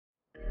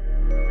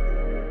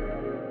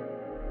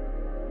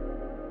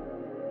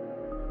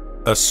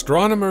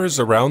Astronomers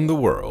around the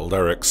world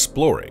are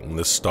exploring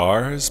the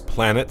stars,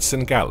 planets,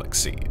 and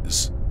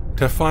galaxies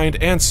to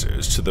find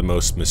answers to the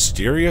most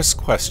mysterious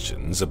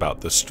questions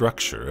about the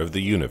structure of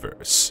the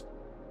universe.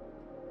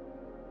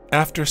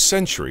 After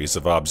centuries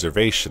of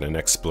observation and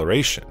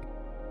exploration,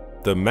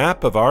 the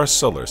map of our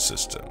solar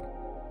system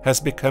has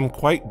become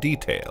quite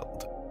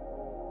detailed.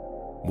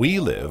 We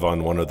live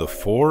on one of the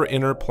 4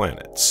 inner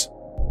planets.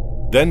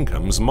 Then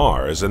comes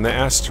Mars and the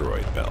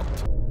asteroid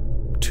belt,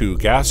 2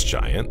 gas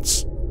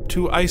giants,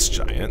 2 ice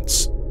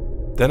giants,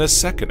 then a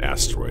second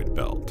asteroid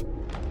belt,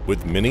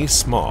 with many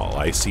small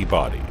icy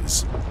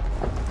bodies.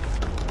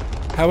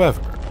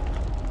 However,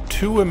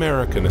 2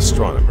 American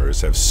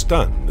astronomers have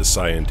stunned the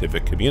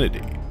scientific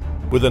community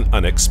with an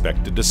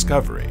unexpected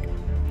discovery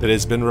that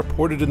has been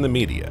reported in the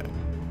media.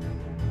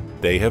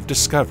 They have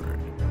discovered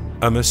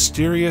a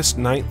mysterious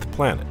 9th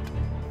planet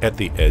at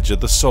the edge of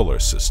the solar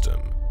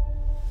system.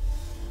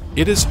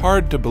 It is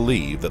hard to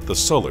believe that the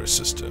solar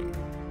system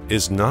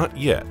is not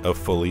yet a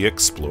fully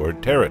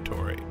explored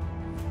territory.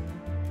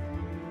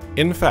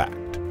 In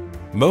fact,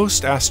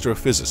 most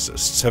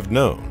astrophysicists have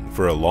known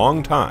for a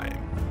long time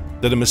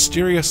that a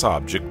mysterious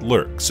object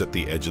lurks at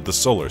the edge of the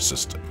solar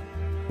system,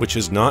 which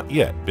has not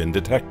yet been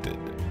detected.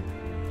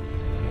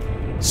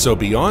 So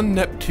beyond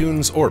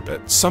Neptune's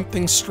orbit,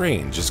 something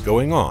strange is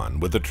going on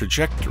with the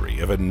trajectory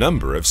of a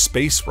number of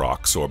space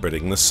rocks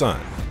orbiting the Sun.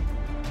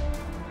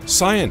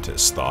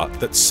 Scientists thought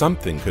that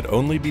something could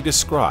only be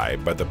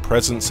described by the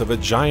presence of a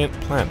giant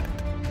planet,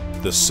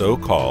 the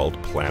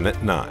so-called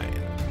Planet 9.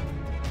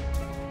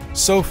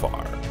 So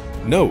far,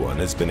 no one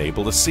has been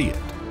able to see it.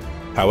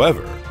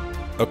 However,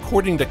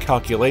 according to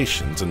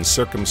calculations and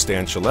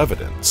circumstantial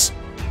evidence,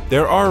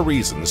 there are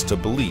reasons to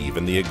believe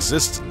in the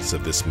existence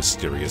of this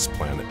mysterious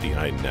planet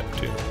behind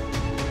Neptune,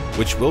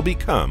 which will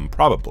become,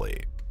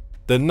 probably,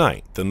 the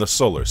 9th in the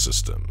solar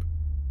system.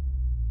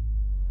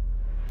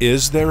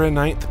 Is there a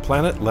 9th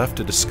planet left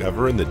to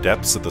discover in the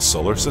depths of the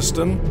solar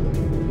system?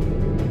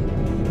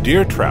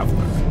 Dear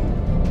traveler,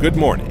 good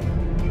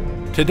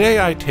morning.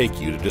 Today I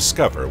take you to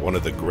discover one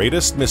of the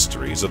greatest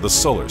mysteries of the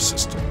solar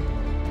system,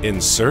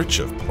 in search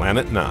of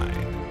Planet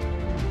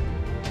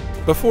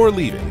 9. Before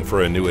leaving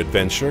for a new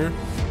adventure,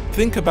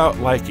 think about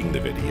liking the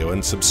video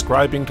and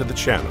subscribing to the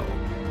channel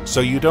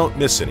so you don't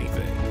miss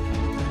anything.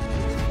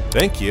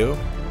 Thank you,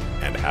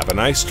 and have a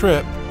nice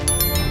trip.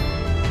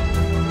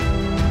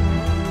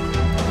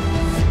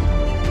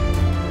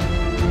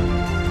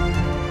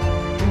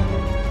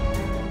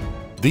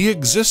 The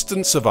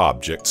existence of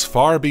objects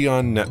far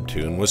beyond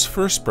Neptune was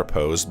first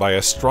proposed by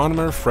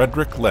astronomer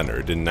Frederick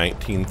Leonard in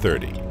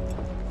 1930.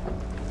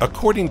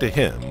 According to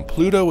him,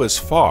 Pluto is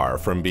far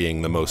from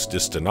being the most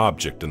distant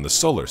object in the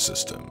solar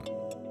system.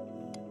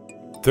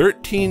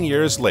 13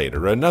 years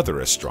later,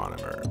 another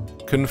astronomer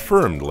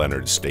confirmed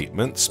Leonard's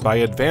statements by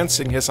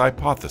advancing his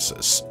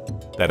hypothesis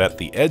that at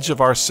the edge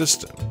of our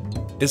system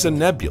is a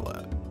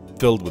nebula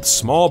filled with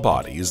small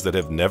bodies that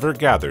have never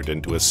gathered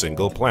into a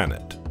single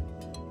planet.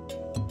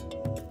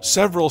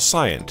 Several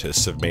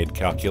scientists have made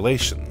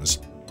calculations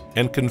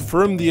and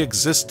confirmed the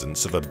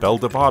existence of a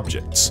belt of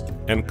objects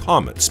and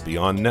comets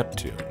beyond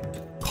Neptune,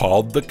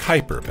 called the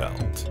Kuiper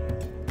Belt.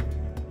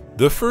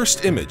 The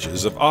first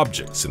images of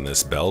objects in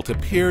this belt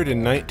appeared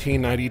in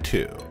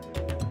 1992,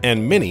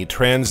 and many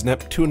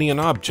trans-Neptunian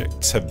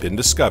objects have been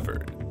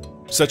discovered,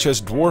 such as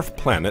dwarf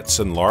planets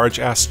and large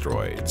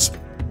asteroids,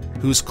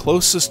 whose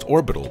closest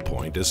orbital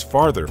point is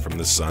farther from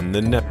the Sun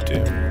than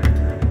Neptune.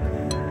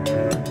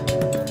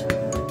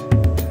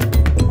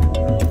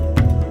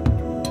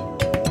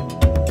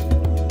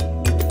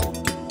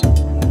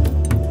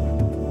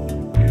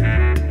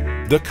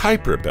 The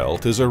Kuiper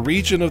Belt is a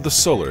region of the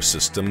solar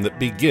system that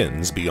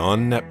begins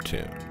beyond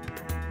Neptune.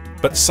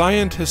 But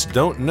scientists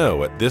don't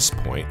know at this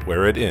point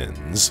where it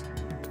ends.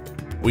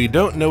 We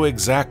don't know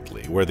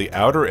exactly where the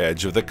outer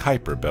edge of the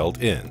Kuiper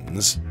Belt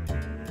ends.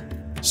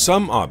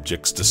 Some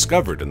objects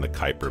discovered in the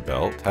Kuiper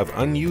Belt have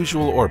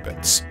unusual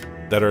orbits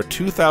that are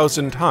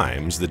 2,000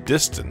 times the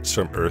distance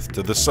from Earth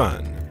to the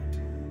Sun.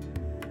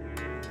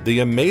 The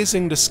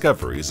amazing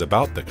discoveries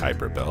about the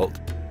Kuiper Belt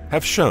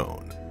have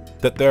shown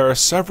that there are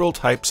several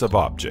types of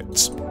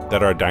objects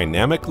that are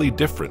dynamically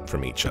different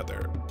from each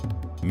other,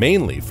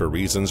 mainly for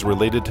reasons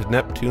related to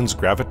Neptune's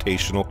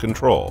gravitational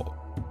control.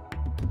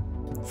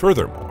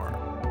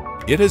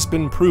 Furthermore, it has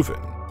been proven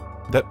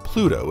that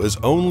Pluto is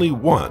only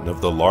one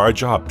of the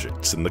large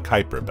objects in the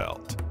Kuiper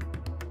Belt.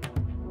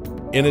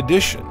 In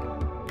addition,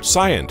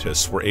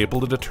 scientists were able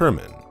to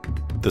determine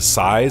the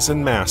size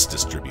and mass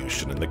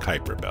distribution in the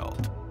Kuiper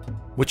Belt,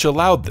 which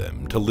allowed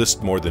them to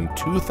list more than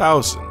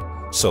 2,000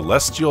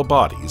 celestial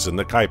bodies in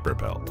the Kuiper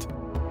Belt.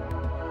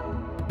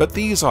 But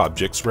these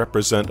objects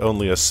represent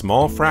only a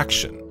small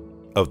fraction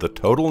of the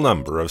total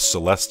number of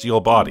celestial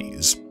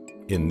bodies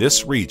in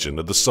this region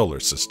of the solar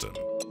system.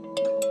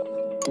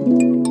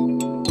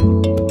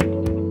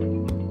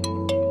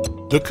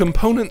 The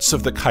components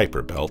of the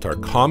Kuiper Belt are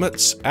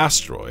comets,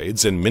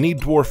 asteroids, and many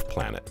dwarf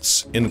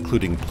planets,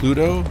 including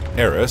Pluto,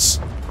 Eris,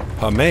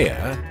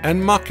 Haumea,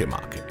 and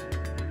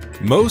Makemake.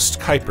 Most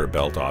Kuiper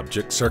Belt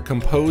objects are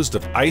composed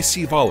of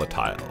icy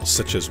volatiles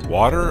such as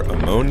water,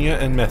 ammonia,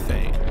 and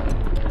methane.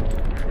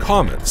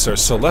 Comets are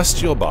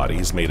celestial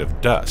bodies made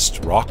of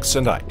dust, rocks,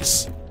 and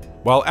ice,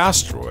 while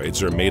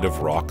asteroids are made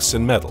of rocks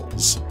and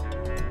metals.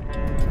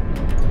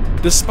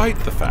 Despite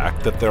the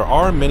fact that there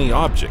are many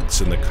objects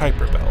in the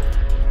Kuiper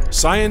Belt,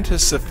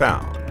 scientists have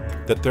found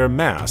that their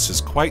mass is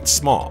quite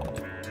small,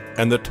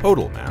 and the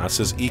total mass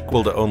is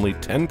equal to only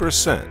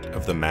 10%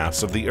 of the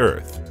mass of the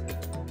Earth.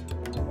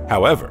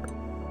 However,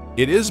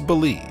 it is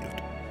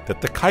believed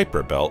that the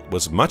Kuiper Belt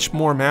was much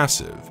more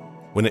massive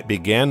when it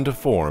began to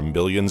form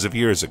billions of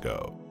years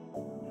ago,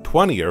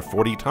 20 or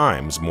 40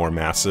 times more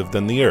massive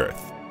than the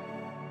Earth.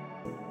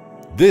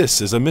 This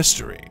is a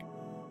mystery.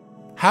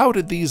 How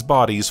did these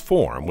bodies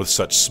form with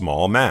such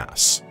small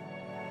mass?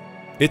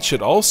 It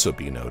should also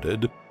be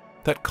noted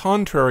that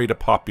contrary to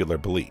popular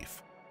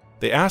belief,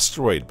 the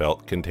asteroid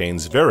belt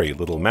contains very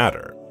little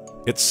matter,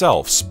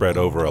 itself spread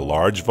over a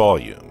large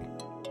volume.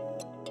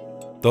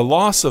 The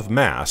loss of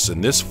mass in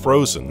this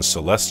frozen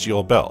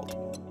celestial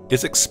belt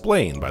is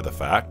explained by the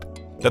fact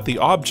that the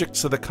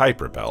objects of the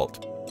Kuiper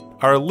Belt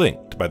are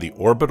linked by the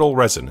orbital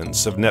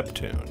resonance of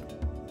Neptune.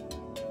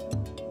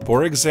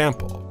 For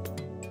example,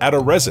 at a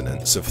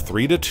resonance of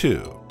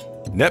 3:2,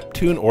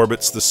 Neptune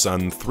orbits the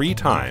Sun 3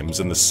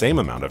 times in the same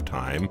amount of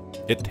time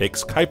it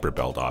takes Kuiper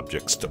Belt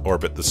objects to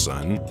orbit the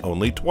Sun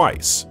only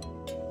twice.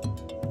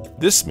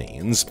 This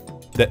means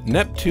that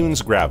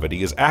Neptune's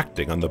gravity is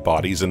acting on the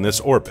bodies in this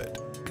orbit,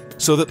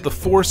 so that the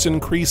force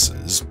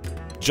increases,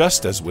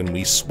 just as when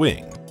we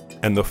swing,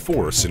 and the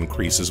force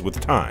increases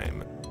with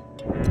time.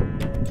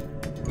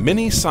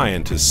 Many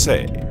scientists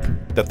say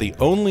that the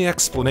only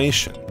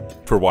explanation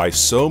for why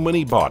so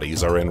many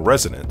bodies are in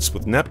resonance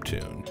with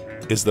Neptune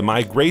is the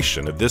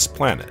migration of this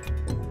planet,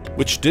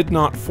 which did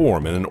not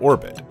form in an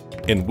orbit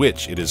in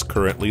which it is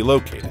currently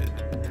located.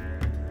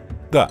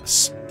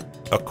 Thus,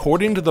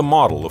 according to the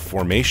model of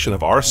formation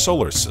of our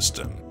solar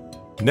system,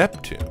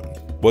 Neptune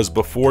was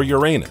before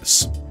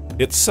Uranus,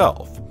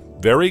 itself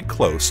very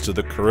close to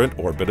the current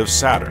orbit of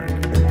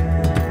Saturn.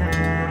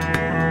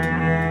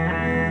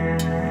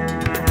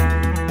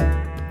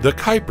 The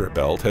Kuiper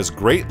Belt has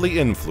greatly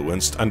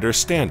influenced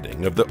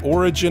understanding of the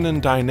origin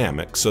and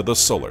dynamics of the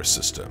solar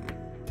system.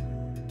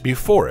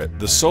 Before it,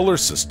 the solar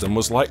system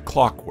was like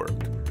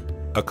clockwork,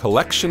 a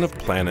collection of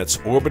planets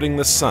orbiting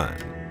the Sun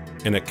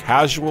in a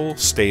casual,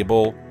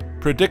 stable,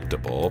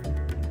 predictable,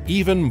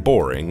 even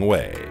boring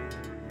way.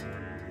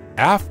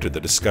 After the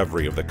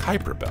discovery of the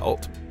Kuiper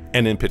Belt,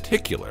 and in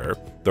particular,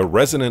 the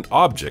resonant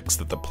objects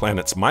that the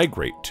planets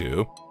migrate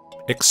to,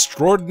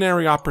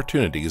 extraordinary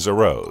opportunities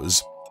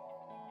arose.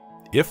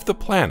 If the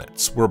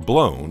planets were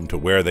blown to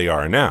where they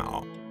are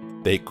now,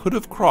 they could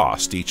have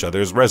crossed each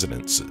other's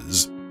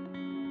resonances.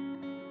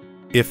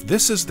 If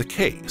this is the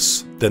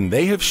case, then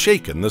they have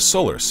shaken the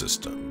solar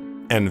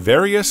system, and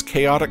various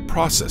chaotic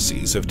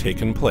processes have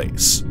taken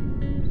place.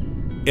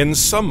 In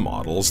some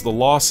models, the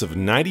loss of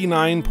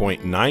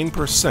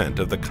 99.9%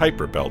 of the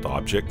Kuiper Belt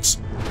objects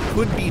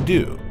could be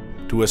due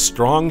to a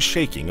strong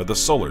shaking of the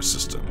solar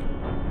system,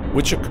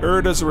 which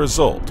occurred as a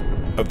result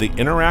of the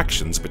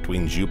interactions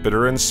between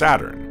Jupiter and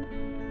Saturn,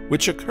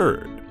 which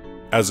occurred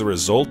as a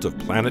result of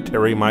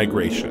planetary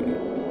migration.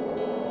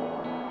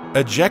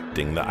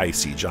 Ejecting the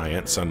icy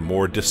giants on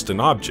more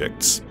distant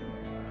objects,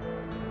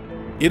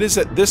 it is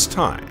at this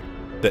time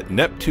that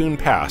Neptune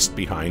passed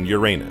behind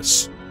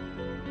Uranus.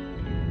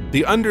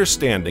 The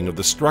understanding of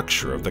the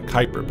structure of the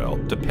Kuiper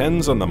Belt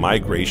depends on the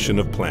migration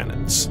of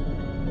planets.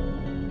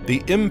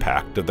 The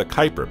impact of the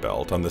Kuiper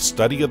Belt on the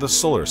study of the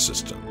solar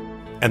system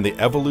and the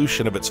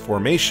evolution of its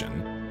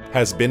formation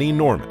has been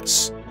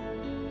enormous.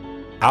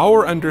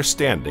 Our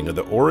understanding of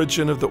the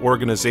origin of the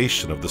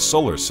organization of the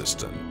solar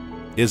system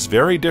is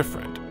very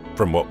different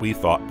from what we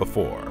thought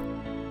before.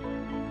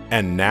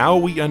 And now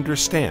we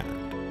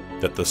understand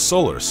that the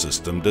solar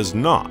system does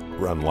not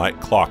run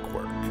like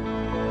clockwork.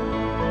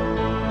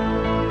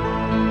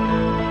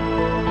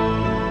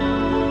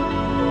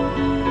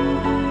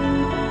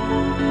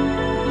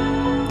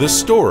 The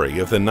story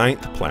of the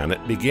 9th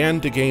planet began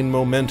to gain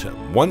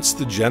momentum once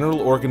the general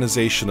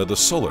organization of the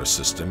solar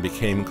system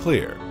became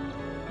clear.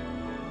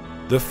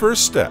 The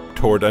first step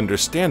toward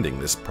understanding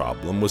this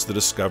problem was the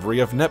discovery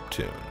of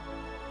Neptune,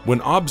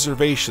 when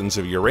observations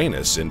of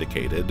Uranus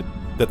indicated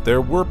that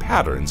there were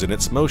patterns in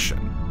its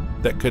motion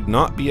that could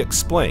not be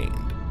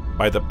explained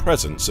by the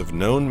presence of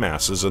known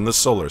masses in the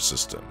solar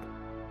system.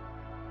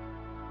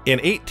 In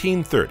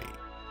 1830,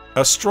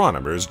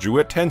 astronomers drew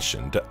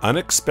attention to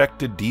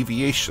unexpected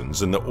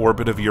deviations in the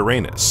orbit of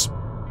Uranus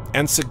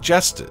and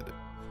suggested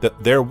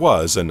that there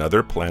was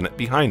another planet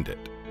behind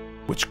it,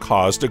 which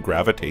caused a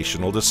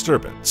gravitational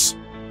disturbance.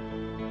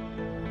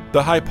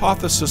 The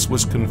hypothesis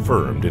was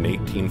confirmed in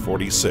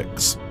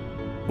 1846,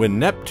 when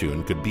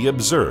Neptune could be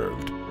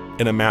observed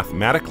in a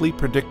mathematically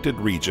predicted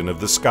region of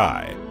the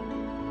sky.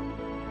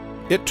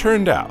 It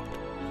turned out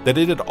that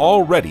it had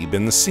already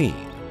been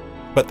seen,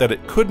 but that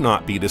it could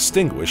not be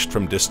distinguished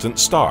from distant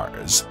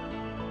stars.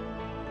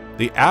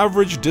 the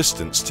average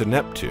distance to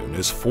Neptune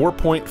is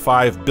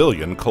 4.5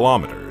 billion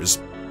kilometers,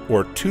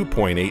 or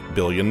 2.8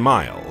 billion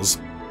miles,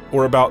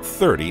 or about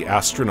 30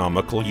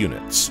 astronomical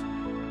units.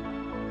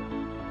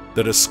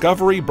 The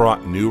discovery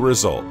brought new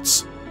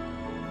results.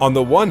 On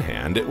the one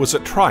hand, it was a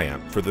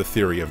triumph for the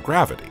theory of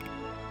gravity,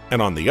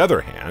 and on the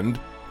other hand,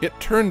 it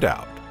turned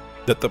out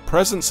that the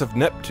presence of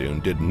Neptune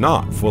did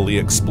not fully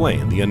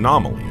explain the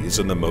anomalies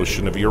in the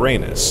motion of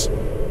Uranus.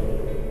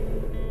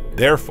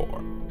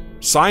 Therefore,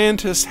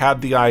 scientists had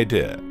the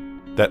idea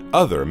that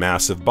other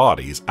massive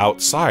bodies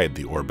outside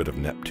the orbit of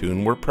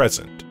Neptune were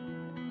present.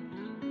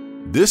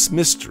 This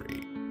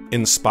mystery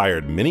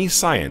inspired many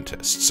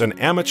scientists and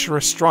amateur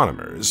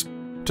astronomers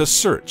to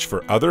search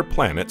for other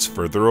planets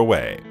further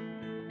away.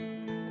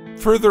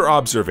 Further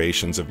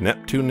observations of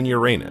Neptune and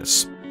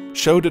Uranus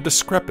showed a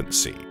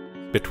discrepancy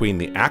between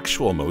the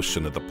actual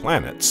motion of the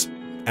planets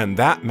and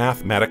that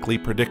mathematically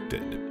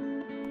predicted,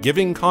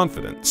 giving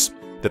confidence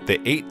that the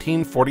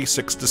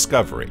 1846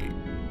 discovery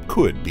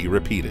could be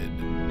repeated.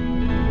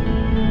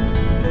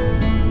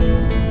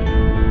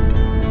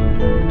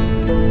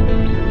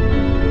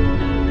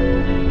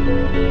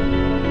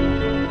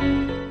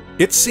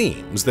 It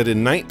seems that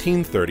in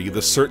 1930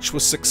 the search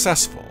was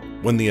successful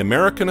when the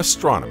American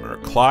astronomer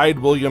Clyde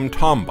William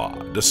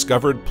Tombaugh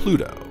discovered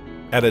Pluto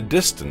at a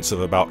distance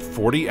of about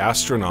 40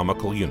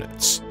 astronomical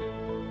units.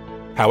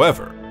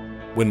 However,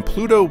 when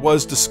Pluto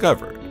was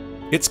discovered,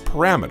 its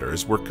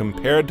parameters were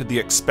compared to the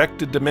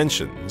expected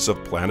dimensions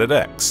of Planet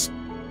X,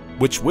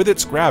 which with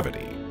its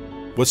gravity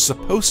was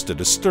supposed to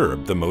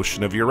disturb the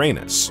motion of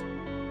Uranus.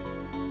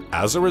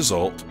 As a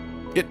result,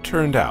 it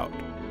turned out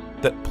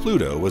that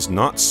Pluto was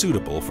not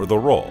suitable for the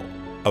role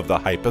of the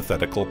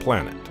hypothetical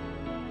planet.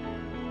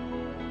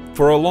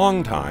 For a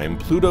long time,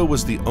 Pluto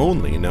was the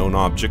only known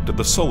object of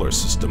the solar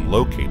system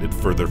located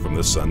further from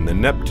the Sun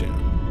than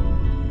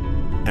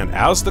Neptune. And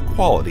as the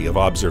quality of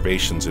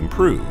observations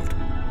improved,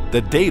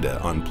 the data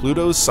on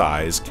Pluto's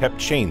size kept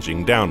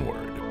changing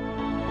downward.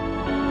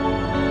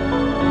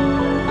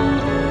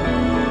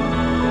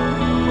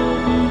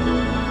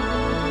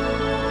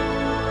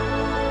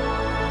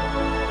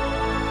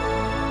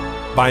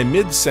 By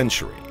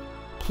mid-century,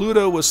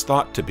 Pluto was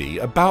thought to be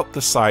about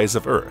the size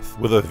of Earth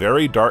with a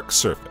very dark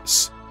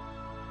surface.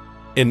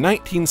 In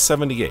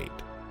 1978,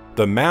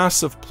 the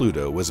mass of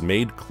Pluto was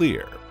made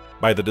clear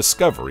by the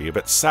discovery of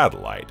its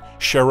satellite,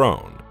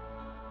 Charon.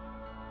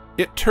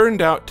 It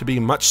turned out to be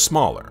much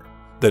smaller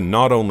than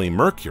not only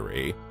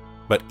Mercury,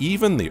 but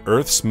even the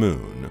Earth's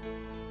moon.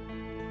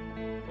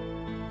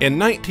 In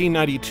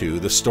 1992,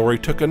 the story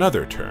took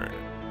another turn.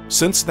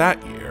 Since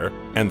that year,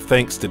 and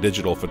thanks to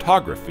digital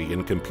photography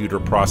and computer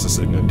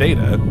processing of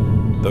data,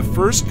 the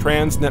first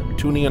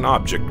trans-Neptunian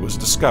object was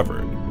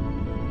discovered,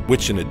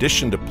 which in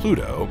addition to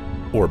Pluto,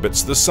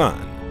 orbits the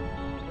Sun.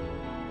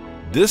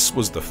 This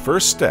was the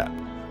first step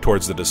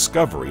towards the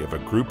discovery of a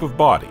group of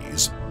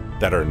bodies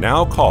that are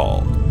now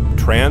called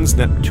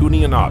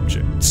trans-Neptunian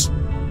objects,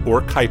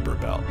 or Kuiper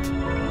Belt.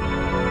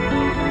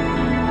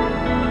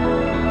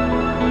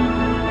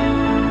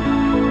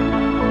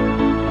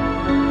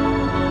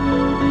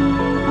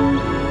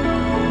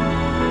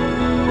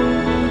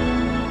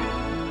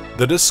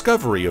 The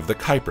discovery of the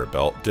Kuiper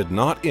Belt did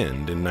not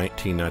end in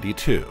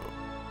 1992.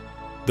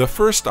 The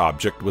first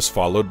object was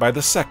followed by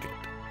the second,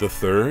 the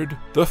third,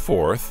 the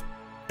fourth,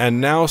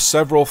 and now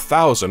several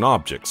thousand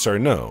objects are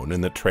known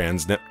in the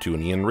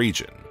trans-Neptunian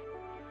region.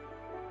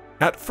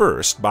 At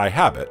first, by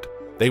habit,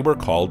 they were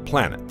called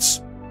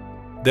planets.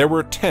 There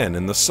were 10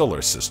 in the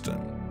solar system,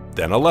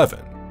 then 11,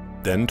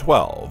 then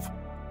 12.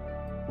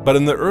 But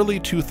in the early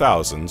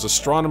 2000s,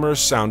 astronomers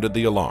sounded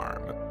the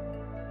alarm.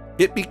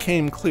 It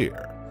became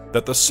clear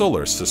that the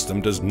solar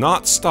system does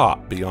not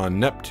stop beyond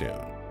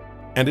Neptune,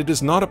 and it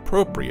is not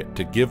appropriate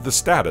to give the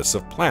status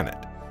of planet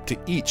to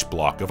each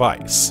block of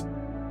ice.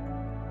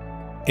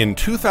 In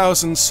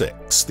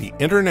 2006, the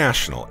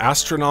International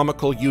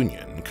Astronomical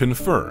Union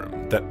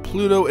confirmed that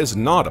Pluto is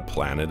not a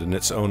planet in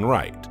its own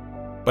right,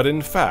 but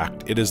in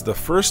fact it is the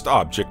first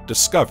object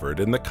discovered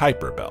in the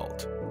Kuiper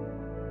Belt.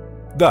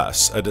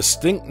 Thus, a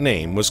distinct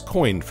name was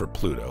coined for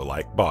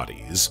Pluto-like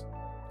bodies,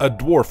 a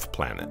dwarf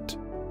planet.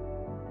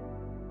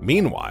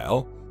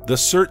 Meanwhile, the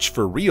search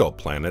for real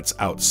planets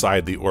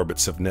outside the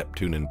orbits of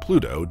Neptune and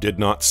Pluto did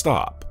not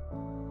stop.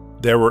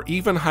 There were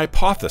even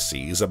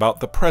hypotheses about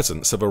the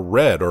presence of a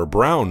red or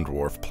brown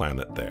dwarf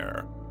planet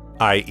there,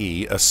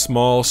 i.e., a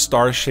small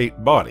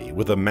star-shaped body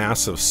with a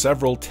mass of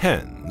several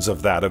tens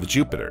of that of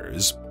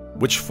Jupiter's,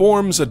 which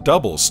forms a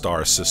double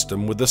star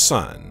system with the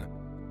Sun.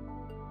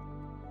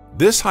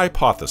 This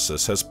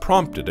hypothesis has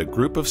prompted a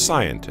group of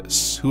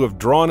scientists who have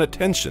drawn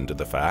attention to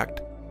the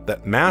fact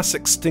that mass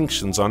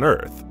extinctions on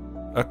Earth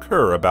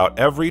occur about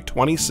every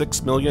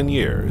 26 million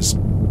years,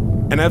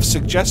 and have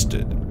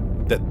suggested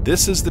that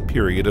this is the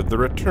period of the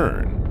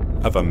return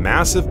of a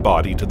massive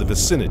body to the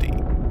vicinity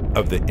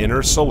of the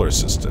inner solar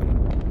system,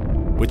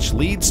 which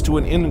leads to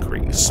an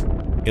increase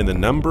in the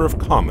number of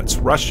comets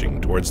rushing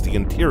towards the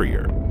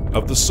interior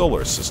of the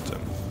solar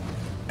system,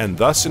 and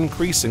thus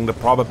increasing the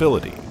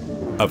probability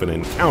of an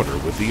encounter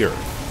with the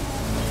Earth.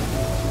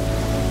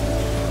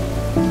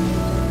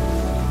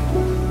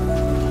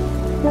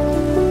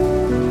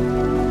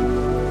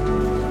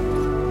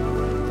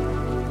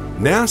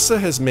 NASA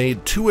has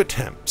made 2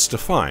 attempts to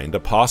find a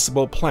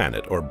possible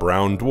planet or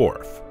brown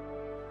dwarf.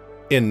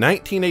 In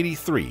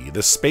 1983,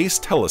 the space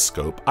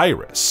telescope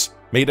IRIS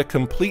made a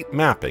complete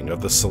mapping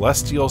of the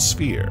celestial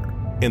sphere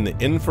in the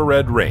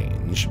infrared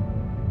range.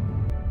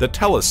 The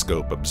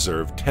telescope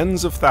observed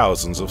tens of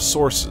thousands of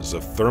sources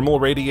of thermal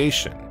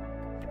radiation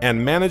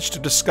and managed to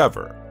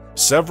discover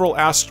several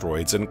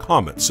asteroids and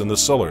comets in the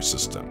solar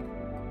system.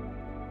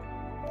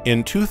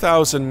 In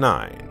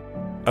 2009,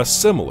 a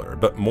similar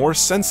but more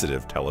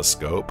sensitive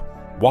telescope,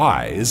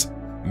 WISE,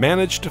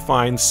 managed to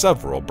find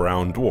several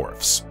brown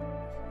dwarfs,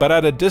 but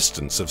at a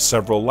distance of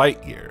several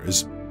light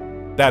years,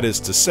 that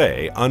is to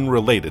say,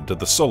 unrelated to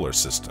the solar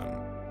system.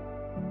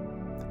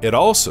 It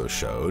also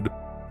showed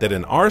that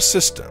in our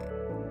system,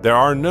 there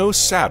are no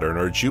Saturn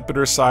or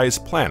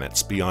Jupiter-sized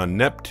planets beyond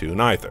Neptune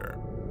either.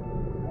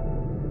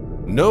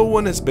 No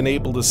one has been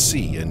able to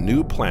see a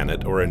new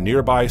planet or a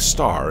nearby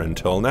star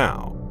until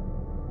now.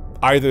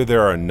 Either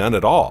there are none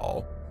at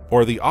all,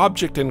 or the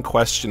object in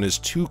question is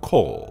too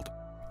cold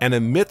and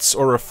emits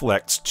or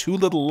reflects too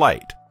little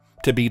light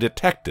to be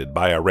detected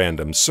by a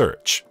random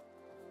search.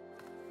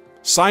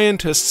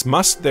 Scientists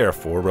must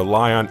therefore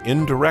rely on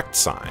indirect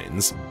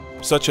signs,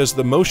 such as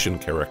the motion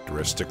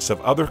characteristics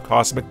of other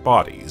cosmic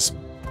bodies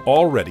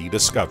already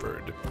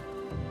discovered.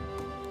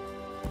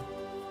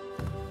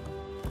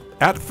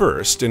 At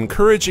first,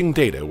 encouraging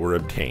data were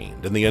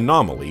obtained in the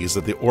anomalies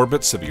of the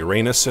orbits of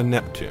Uranus and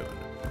Neptune,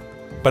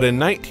 but in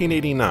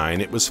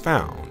 1989 it was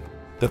found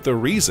that the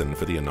reason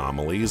for the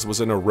anomalies was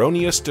an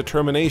erroneous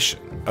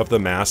determination of the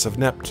mass of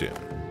Neptune.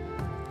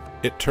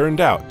 It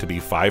turned out to be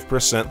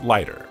 5%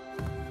 lighter.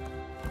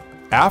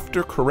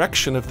 After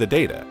correction of the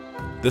data,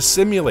 the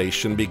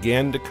simulation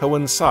began to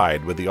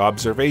coincide with the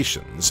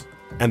observations,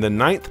 and the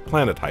 9th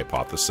planet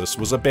hypothesis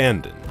was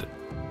abandoned.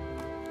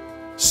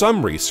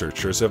 Some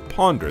researchers have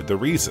pondered the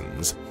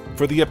reasons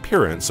for the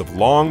appearance of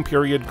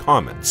long-period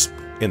comets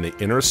in the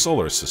inner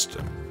solar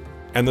system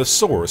and the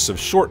source of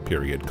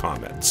short-period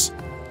comets.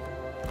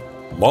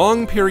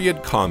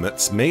 Long-period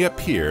comets may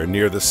appear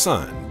near the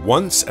Sun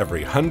once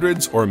every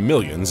hundreds or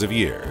millions of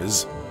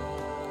years,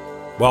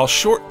 while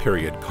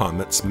short-period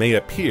comets may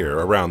appear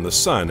around the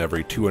Sun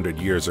every 200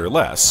 years or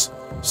less,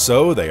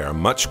 so they are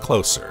much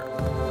closer.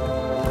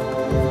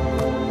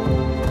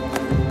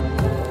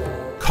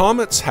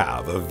 Comets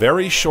have a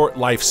very short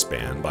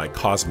lifespan by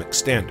cosmic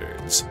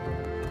standards.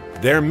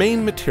 Their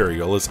main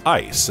material is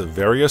ice of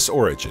various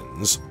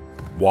origins,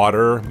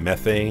 water,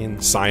 methane,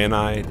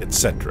 cyanide,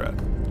 etc.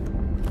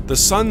 The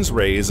Sun's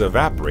rays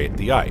evaporate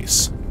the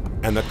ice,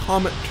 and the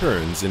comet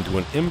turns into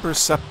an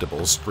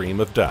imperceptible stream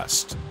of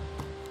dust.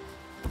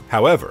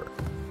 However,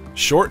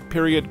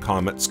 short-period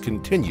comets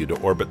continue to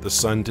orbit the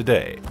Sun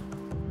today,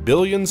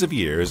 billions of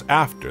years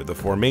after the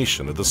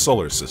formation of the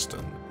solar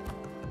system.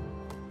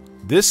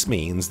 This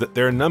means that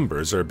their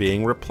numbers are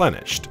being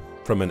replenished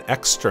from an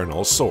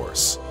external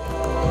source.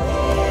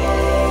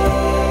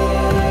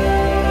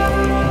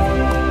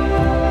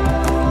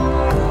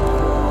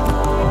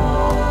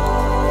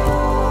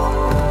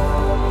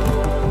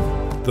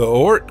 The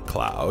Oort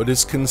cloud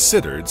is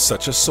considered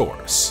such a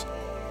source.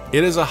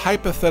 It is a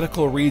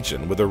hypothetical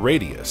region with a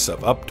radius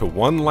of up to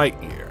 1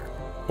 light-year,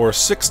 or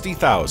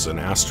 60,000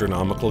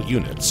 astronomical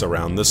units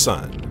around the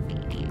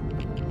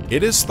Sun.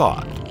 It is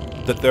thought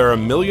that there are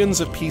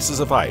millions of pieces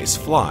of ice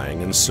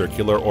flying in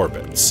circular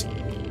orbits.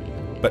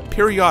 But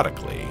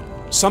periodically,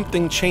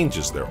 something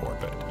changes their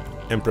orbit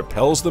and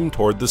propels them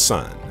toward the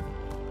Sun.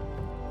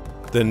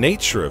 The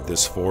nature of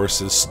this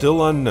force is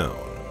still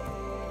unknown.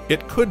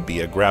 It could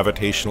be a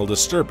gravitational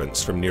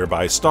disturbance from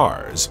nearby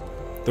stars,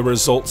 the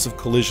results of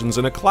collisions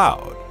in a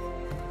cloud,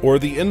 or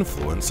the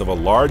influence of a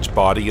large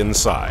body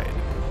inside.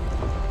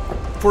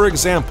 For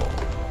example,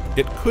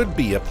 it could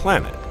be a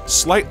planet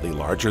slightly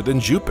larger than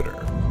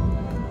Jupiter.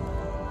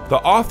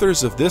 The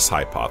authors of this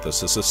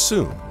hypothesis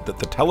assumed that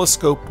the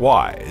telescope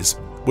WISE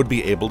would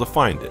be able to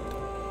find it,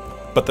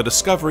 but the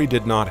discovery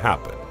did not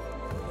happen.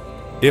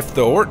 If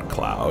the Oort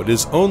cloud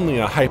is only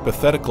a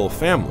hypothetical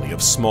family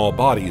of small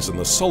bodies in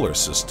the solar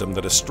system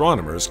that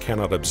astronomers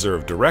cannot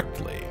observe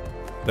directly,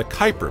 the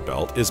Kuiper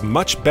belt is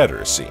much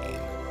better seen.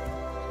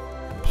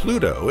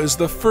 Pluto is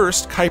the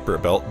first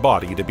Kuiper belt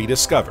body to be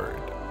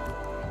discovered.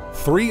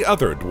 3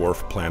 other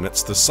dwarf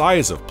planets the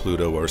size of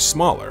Pluto or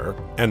smaller,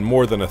 and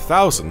more than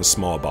 1,000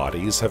 small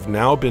bodies have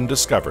now been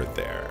discovered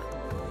there.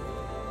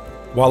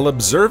 While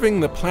observing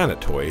the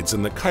planetoids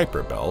in the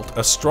Kuiper belt,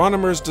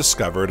 astronomers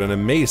discovered an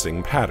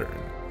amazing pattern.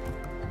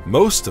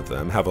 Most of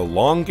them have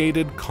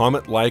elongated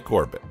comet-like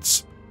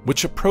orbits,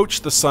 which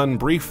approach the Sun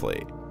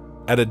briefly,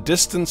 at a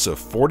distance of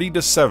 40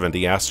 to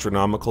 70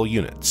 astronomical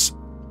units,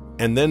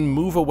 and then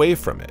move away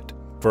from it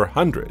for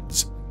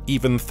hundreds,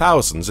 even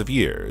thousands of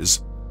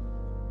years.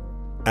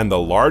 And the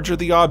larger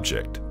the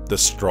object, the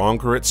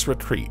stronger its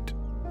retreat.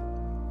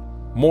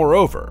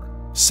 Moreover,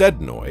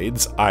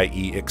 sednoids,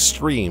 i.e.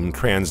 extreme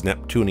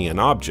trans-Neptunian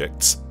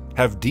objects,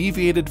 have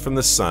deviated from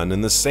the Sun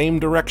in the same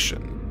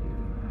direction.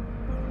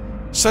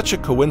 Such a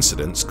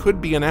coincidence could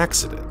be an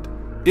accident,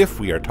 if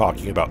we are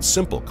talking about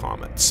simple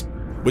comets,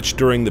 which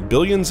during the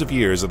billions of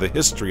years of the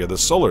history of the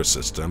solar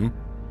system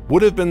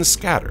would have been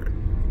scattered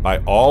by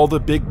all the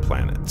big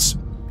planets,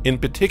 in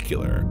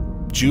particular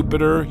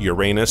Jupiter,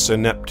 Uranus,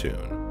 and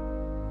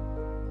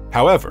Neptune.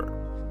 However,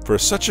 for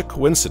such a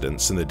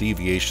coincidence in the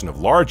deviation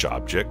of large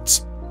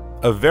objects,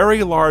 a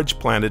very large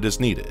planet is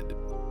needed,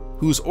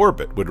 whose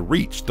orbit would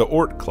reach the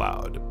Oort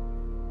cloud.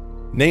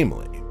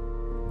 Namely,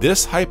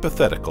 this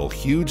hypothetical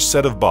huge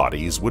set of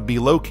bodies would be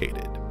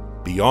located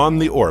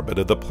beyond the orbit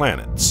of the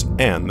planets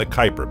and the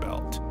Kuiper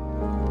belt.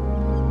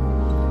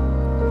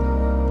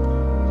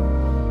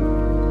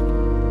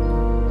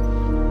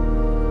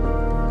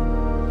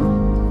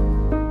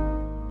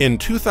 In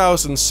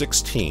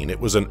 2016, it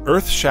was an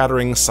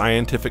earth-shattering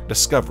scientific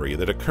discovery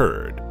that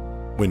occurred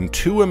when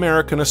two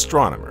American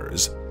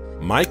astronomers,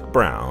 Mike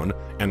Brown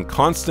and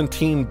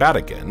Konstantin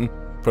Batygin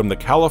from the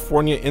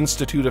California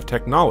Institute of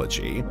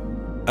Technology,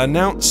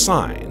 announced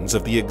signs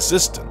of the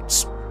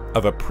existence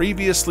of a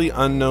previously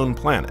unknown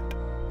planet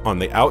on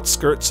the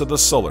outskirts of the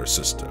solar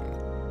system.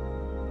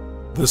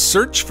 The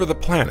search for the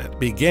planet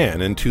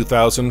began in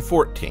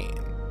 2014,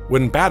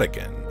 when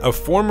Batygin, a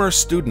former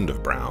student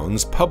of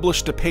Brown's,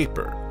 published a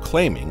paper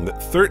claiming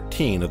that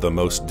 13 of the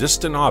most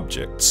distant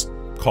objects,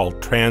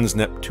 called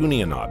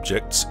trans-Neptunian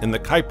objects in the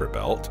Kuiper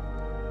belt,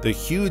 the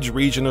huge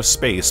region of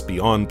space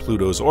beyond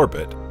Pluto's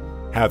orbit,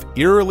 have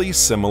eerily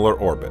similar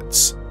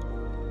orbits.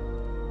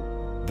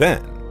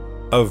 Then,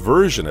 a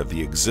version of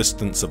the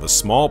existence of a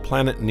small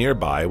planet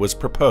nearby was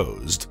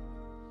proposed.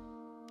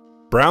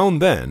 Brown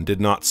then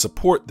did not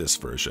support this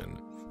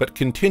version, but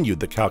continued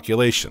the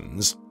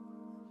calculations.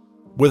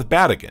 With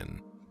Batygin,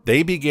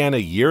 they began a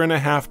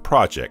year-and-a-half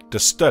project to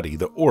study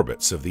the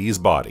orbits of these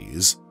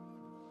bodies.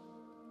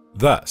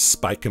 Thus,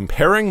 by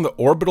comparing the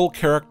orbital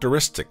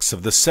characteristics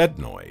of the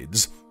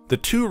sednoids, the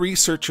two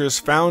researchers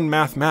found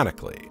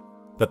mathematically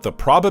that the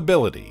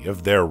probability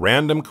of their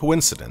random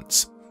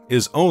coincidence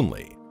is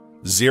only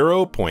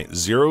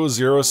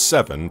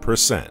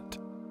 0.007%.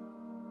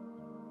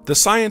 The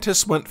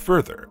scientists went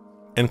further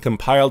and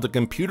compiled a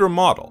computer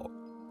model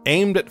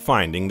aimed at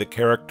finding the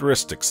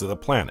characteristics of the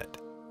planet,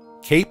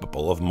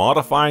 capable of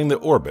modifying the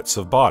orbits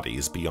of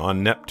bodies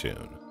beyond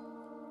Neptune.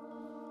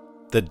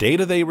 The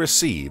data they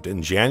received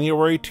in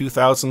January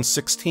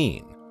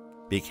 2016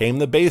 became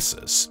the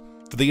basis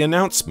for the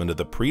announcement of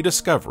the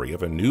pre-discovery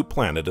of a new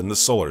planet in the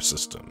solar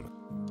system.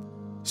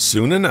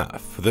 Soon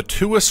enough, the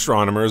two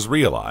astronomers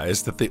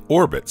realized that the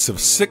orbits of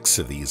 6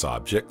 of these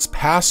objects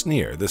pass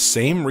near the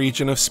same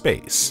region of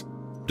space,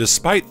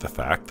 despite the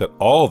fact that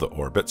all the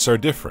orbits are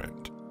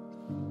different.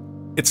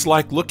 It's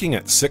like looking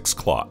at 6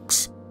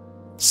 clocks,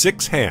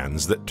 6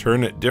 hands that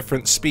turn at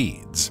different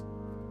speeds,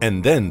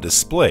 and then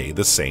display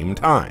the same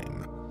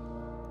time.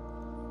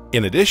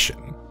 In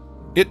addition,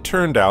 it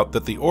turned out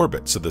that the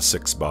orbits of the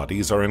 6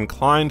 bodies are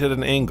inclined at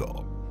an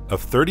angle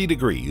of 30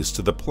 degrees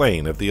to the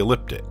plane of the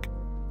ecliptic.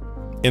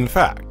 In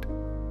fact,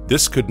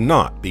 this could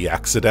not be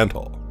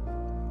accidental.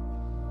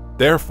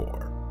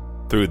 Therefore,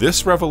 through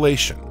this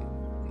revelation,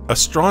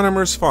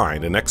 astronomers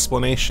find an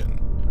explanation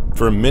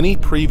for many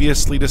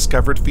previously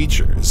discovered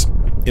features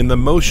in the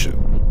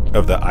motion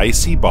of the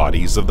icy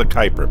bodies of the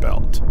Kuiper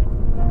belt.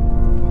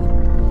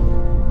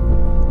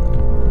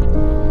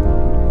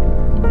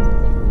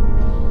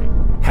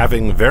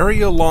 Having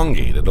very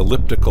elongated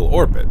elliptical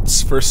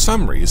orbits, for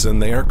some reason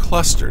they are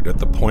clustered at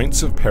the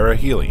points of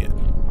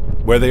perihelion,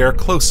 where they are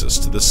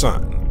closest to the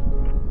Sun.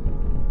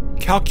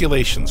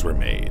 Calculations were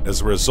made,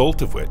 as a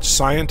result of which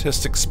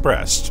scientists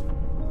expressed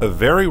a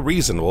very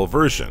reasonable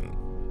version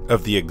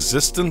of the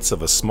existence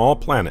of a small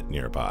planet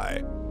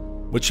nearby,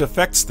 which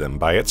affects them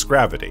by its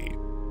gravity.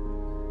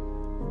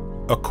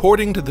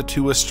 According to the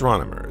two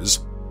astronomers,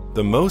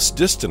 the most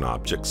distant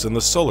objects in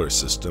the solar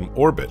system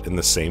orbit in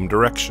the same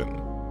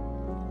direction.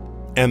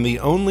 And the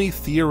only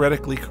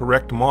theoretically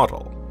correct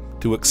model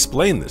to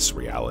explain this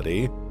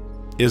reality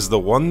is the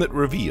one that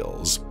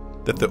reveals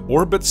that the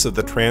orbits of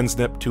the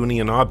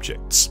trans-Neptunian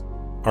objects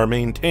are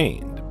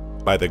maintained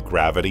by the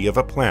gravity of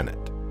a planet.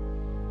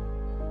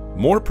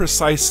 More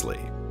precisely,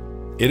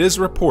 it is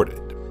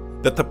reported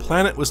that the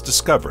planet was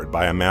discovered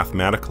by a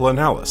mathematical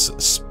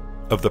analysis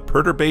of the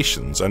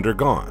perturbations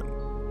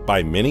undergone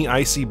by many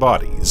icy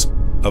bodies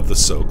of the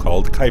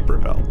so-called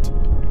Kuiper belt.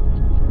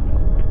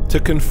 To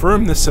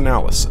confirm this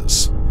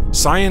analysis,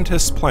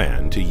 scientists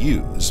plan to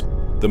use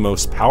the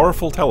most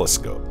powerful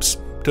telescopes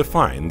to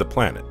find the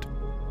planet.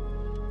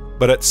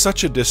 But at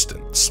such a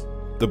distance,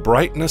 the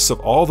brightness of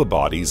all the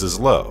bodies is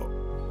low,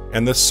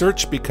 and the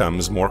search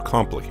becomes more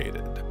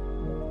complicated.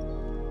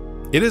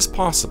 It is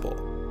possible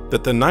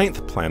that the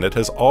 9th planet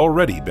has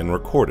already been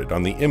recorded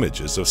on the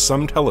images of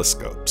some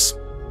telescopes,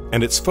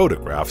 and its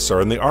photographs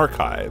are in the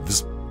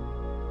archives.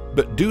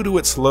 But due to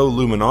its low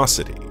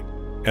luminosity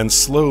and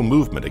slow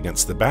movement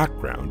against the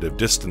background of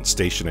distant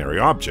stationary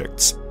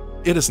objects,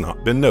 it has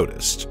not been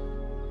noticed.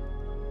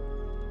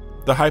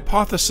 The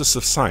hypothesis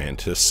of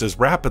scientists is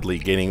rapidly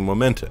gaining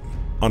momentum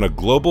on a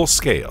global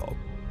scale.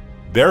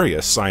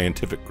 Various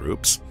scientific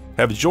groups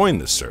have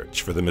joined the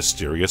search for the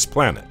mysterious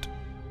planet.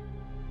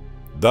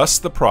 Thus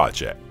the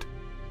project,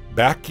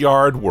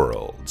 Backyard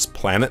World's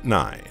Planet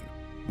 9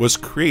 was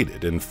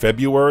created in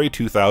February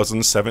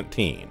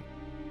 2017,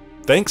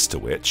 thanks to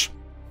which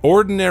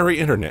ordinary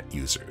internet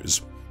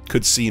users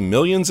could see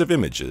millions of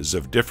images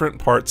of different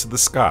parts of the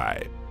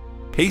sky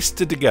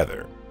pasted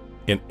together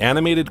in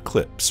animated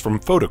clips from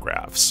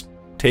photographs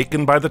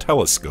taken by the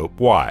telescope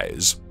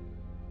WISE.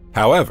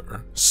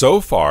 However,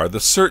 so far the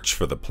search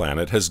for the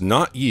planet has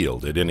not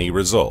yielded any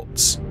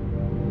results.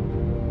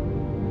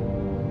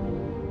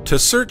 To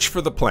search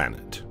for the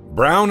planet,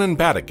 Brown and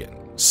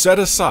Badigan set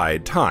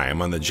aside time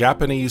on the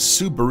Japanese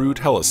Subaru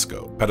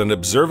telescope at an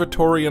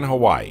observatory in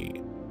Hawaii.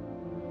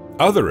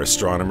 Other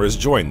astronomers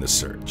joined the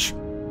search.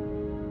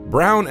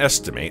 Brown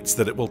estimates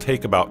that it will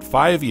take about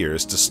 5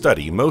 years to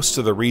study most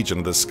of the region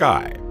of the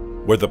sky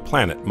where the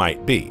planet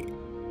might be.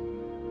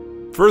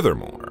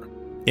 Furthermore,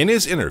 in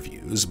his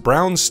interviews,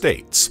 Brown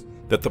states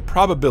that the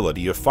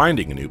probability of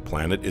finding a new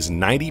planet is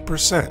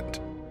 90%.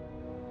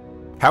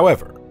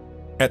 However,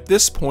 at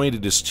this point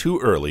it is too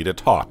early to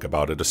talk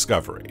about a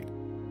discovery.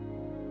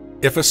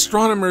 If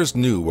astronomers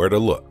knew where to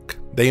look,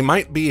 they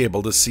might be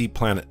able to see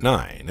Planet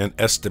 9 and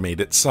estimate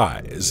its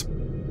size.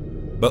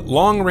 But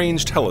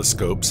long-range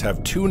telescopes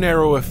have too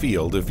narrow a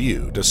field of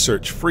view to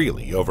search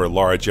freely over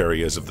large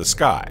areas of the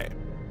sky.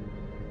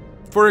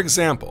 For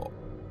example,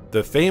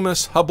 the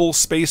famous Hubble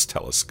Space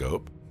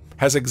Telescope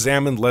has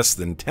examined less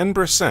than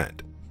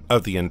 10%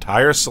 of the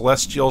entire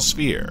celestial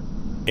sphere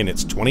in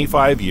its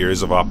 25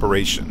 years of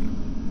operation.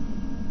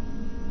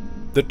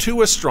 The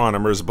two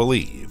astronomers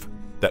believe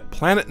that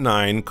Planet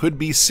 9 could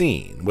be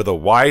seen with a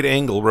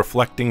wide-angle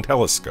reflecting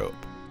telescope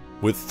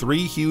with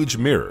 3 huge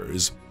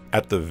mirrors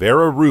at the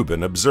Vera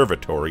Rubin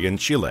Observatory in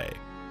Chile,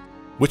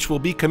 which will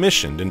be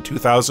commissioned in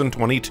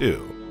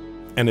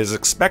 2022 and is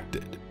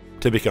expected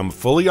to become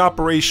fully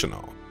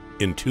operational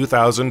in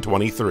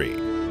 2023.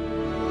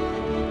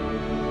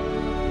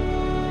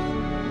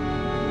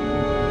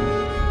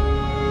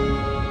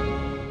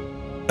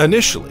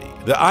 Initially,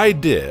 the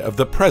idea of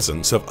the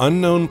presence of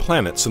unknown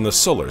planets in the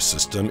solar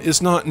system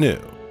is not new.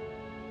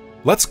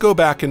 Let's go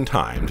back in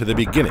time to the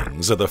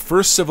beginnings of the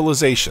first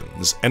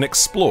civilizations and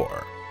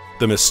explore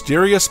the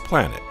mysterious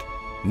planet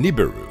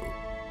Nibiru.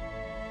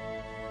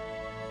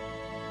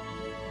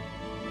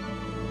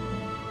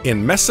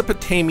 In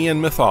Mesopotamian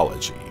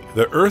mythology,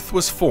 the Earth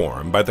was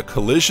formed by the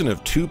collision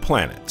of 2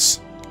 planets,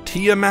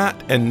 Tiamat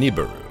and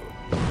Nibiru.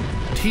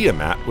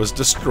 Tiamat was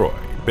destroyed,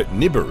 but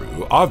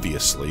Nibiru,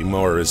 obviously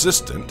more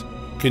resistant,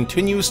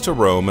 continues to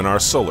roam in our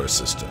solar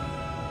system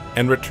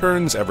and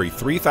returns every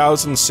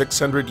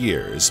 3,600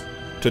 years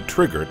to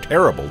trigger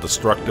terrible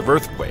destructive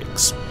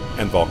earthquakes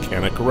and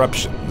volcanic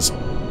eruptions,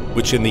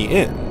 which in the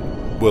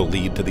end will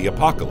lead to the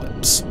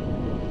apocalypse.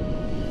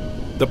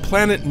 The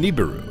planet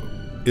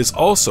Nibiru is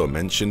also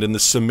mentioned in the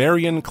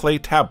Sumerian clay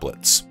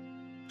tablets,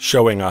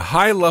 showing a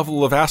high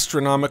level of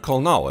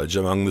astronomical knowledge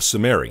among the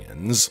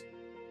Sumerians.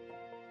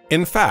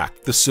 In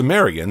fact, the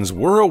Sumerians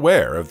were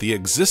aware of the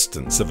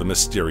existence of a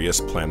mysterious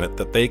planet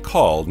that they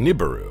called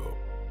Nibiru,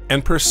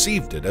 and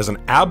perceived it as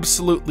an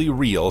absolutely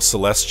real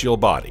celestial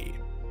body.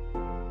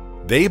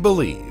 They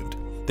believed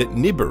that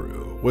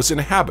Nibiru was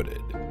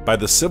inhabited by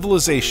the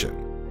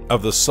civilization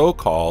of the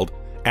so-called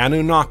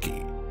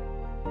Anunnaki.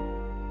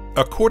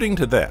 According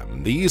to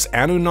them, these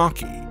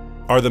Anunnaki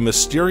are the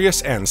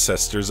mysterious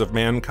ancestors of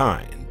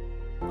mankind,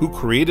 who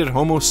created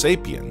Homo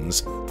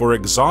sapiens for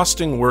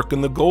exhausting work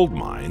in the gold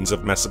mines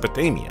of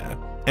Mesopotamia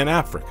and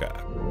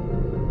Africa.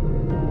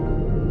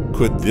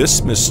 Could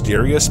this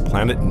mysterious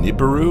planet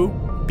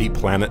Nibiru be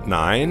Planet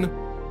 9?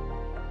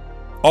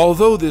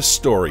 Although this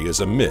story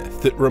is a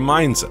myth, it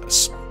reminds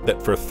us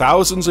that for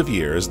thousands of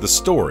years the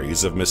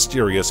stories of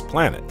mysterious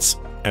planets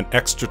and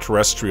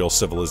extraterrestrial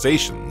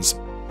civilizations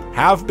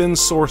have been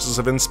sources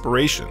of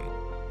inspiration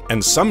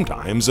and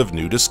sometimes of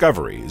new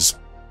discoveries.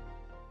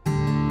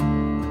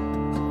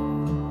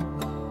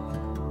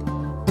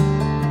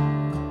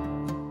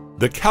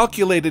 The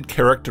calculated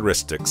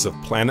characteristics of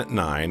Planet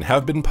 9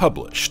 have been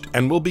published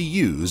and will be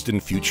used in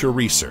future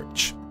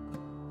research.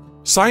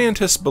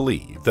 Scientists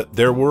believe that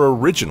there were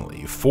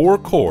originally 4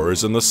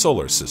 cores in the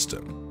solar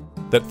system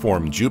that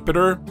form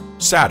Jupiter,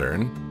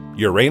 Saturn,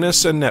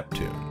 Uranus, and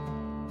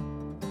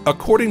Neptune.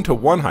 According to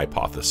one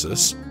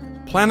hypothesis,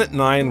 Planet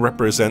 9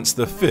 represents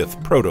the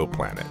 5th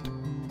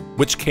protoplanet,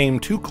 which came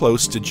too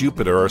close to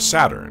Jupiter or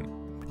Saturn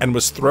and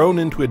was thrown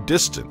into a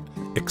distant,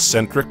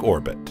 eccentric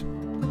orbit.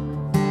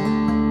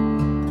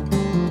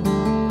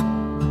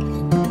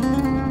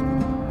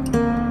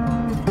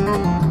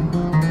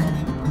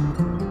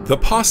 The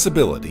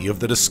possibility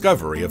of the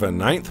discovery of a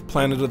 9th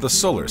planet of the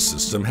solar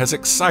system has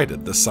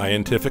excited the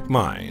scientific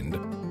mind.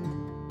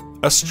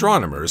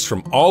 Astronomers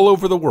from all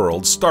over the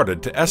world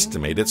started to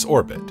estimate its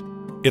orbit,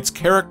 its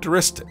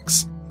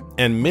characteristics,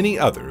 and many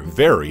other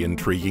very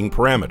intriguing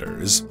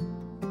parameters.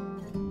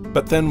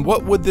 But then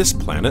what would this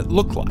planet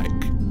look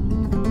like?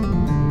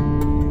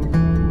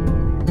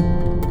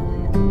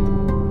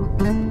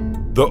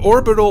 The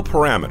orbital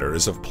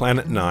parameters of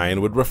Planet 9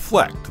 would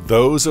reflect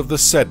those of the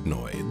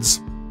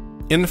sednoids.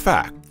 In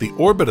fact, the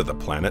orbit of the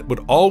planet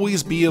would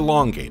always be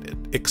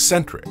elongated,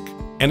 eccentric,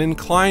 and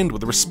inclined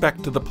with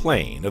respect to the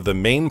plane of the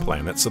main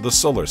planets of the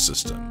solar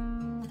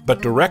system,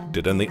 but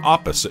directed in the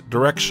opposite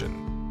direction.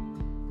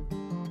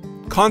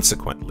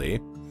 Consequently,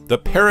 the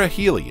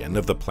perihelion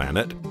of the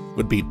planet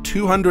would be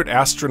 200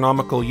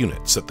 astronomical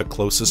units at the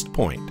closest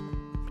point,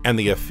 and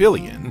the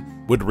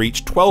aphelion would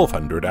reach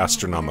 1200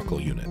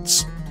 astronomical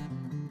units.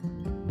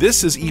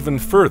 This is even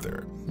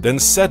further than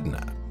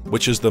Sedna,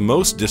 which is the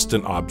most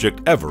distant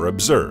object ever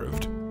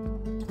observed.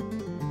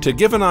 To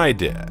give an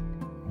idea,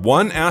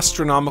 1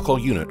 astronomical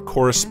unit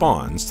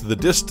corresponds to the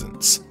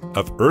distance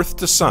of Earth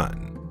to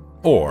Sun,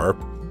 or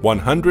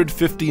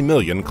 150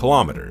 million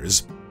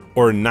kilometers,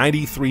 or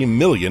 93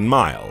 million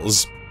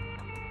miles.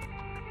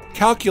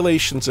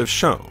 Calculations have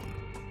shown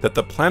that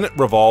the planet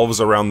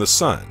revolves around the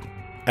Sun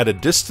at a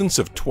distance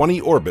of 20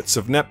 orbits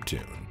of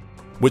Neptune,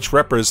 which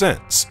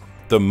represents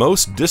the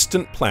most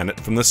distant planet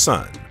from the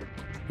Sun,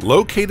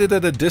 located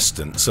at a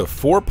distance of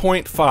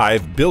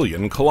 4.5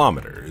 billion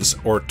kilometers,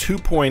 or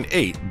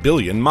 2.8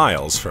 billion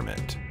miles from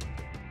it.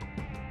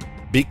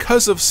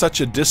 Because of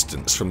such a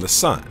distance from the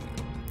Sun,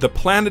 the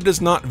planet is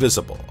not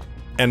visible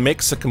and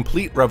makes a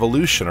complete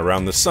revolution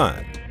around the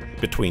Sun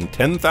between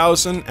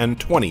 10,000 and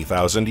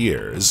 20,000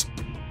 years.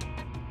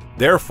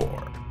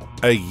 Therefore,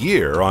 a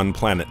year on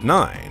Planet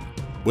 9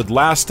 would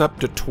last up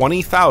to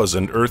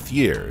 20,000 Earth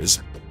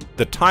years,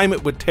 the time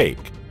it would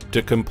take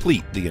to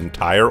complete the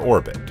entire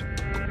orbit.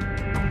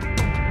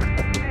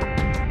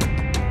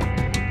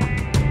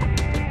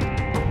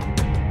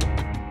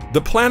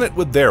 The planet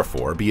would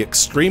therefore be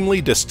extremely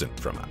distant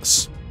from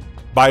us.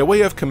 By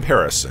way of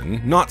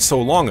comparison, not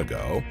so long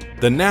ago,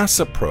 the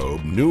NASA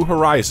probe New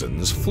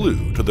Horizons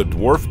flew to the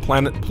dwarf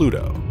planet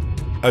Pluto,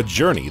 a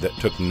journey that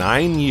took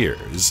 9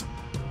 years.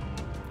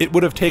 It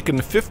would have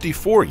taken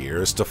 54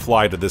 years to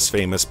fly to this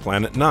famous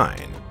Planet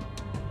 9.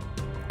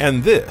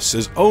 And this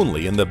is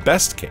only in the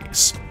best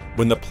case,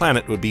 when the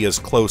planet would be as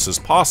close as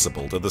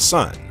possible to the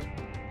Sun.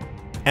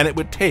 And it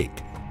would take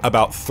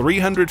about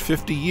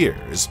 350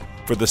 years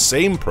for the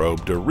same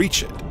probe to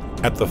reach it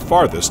at the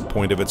farthest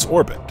point of its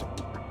orbit.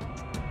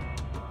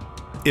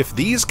 If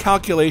these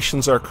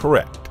calculations are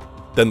correct,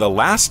 then the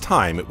last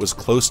time it was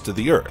close to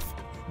the Earth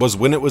was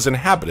when it was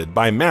inhabited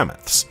by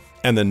mammoths,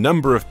 and the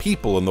number of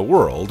people in the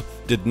world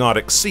did not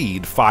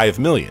exceed 5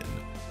 million.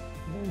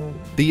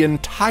 The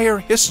entire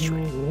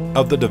history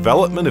of the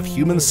development of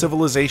human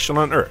civilization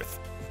on Earth,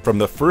 from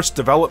the first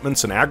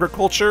developments in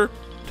agriculture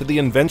to the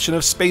invention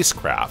of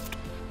spacecraft,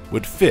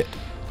 would fit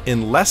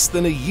in less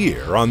than a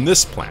year on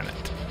this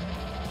planet.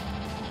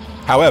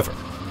 However,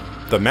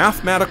 the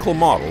mathematical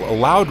model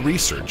allowed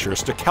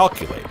researchers to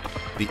calculate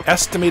the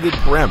estimated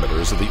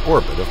parameters of the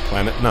orbit of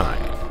Planet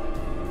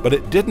 9, but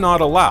it did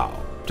not allow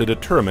to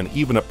determine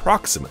even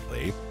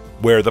approximately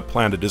where the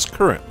planet is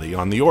currently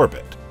on the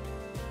orbit.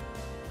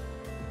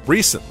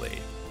 Recently,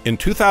 in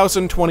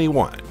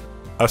 2021,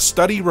 a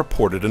study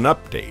reported an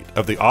update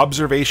of the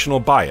observational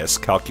bias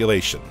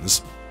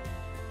calculations.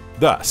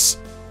 Thus,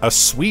 a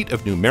suite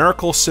of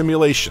numerical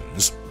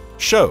simulations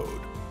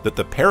showed that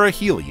the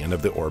perihelion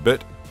of the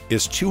orbit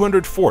is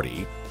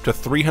 240 to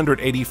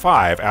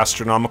 385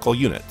 astronomical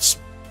units,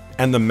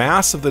 and the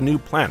mass of the new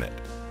planet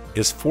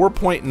is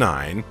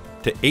 4.9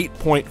 to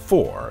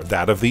 8.4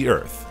 that of the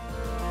Earth.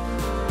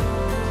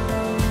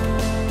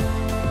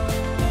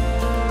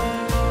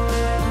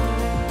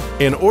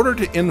 In order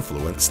to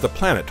influence the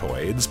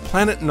planetoids,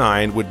 Planet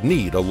 9 would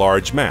need a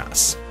large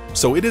mass,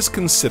 so it is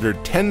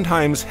considered 10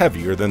 times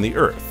heavier than the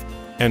Earth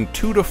and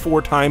 2 to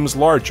 4 times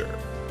larger,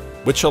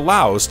 which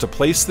allows to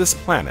place this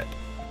planet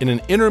in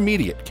an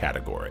intermediate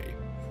category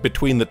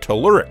between the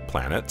telluric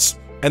planets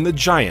and the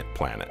giant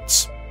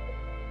planets.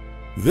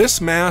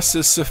 This mass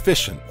is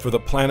sufficient for the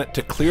planet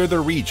to clear the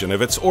region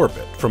of its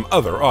orbit from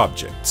other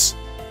objects.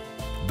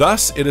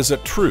 Thus, it is a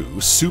true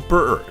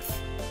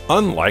super-Earth,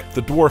 unlike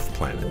the dwarf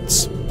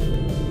planets.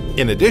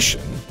 In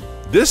addition,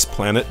 this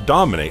planet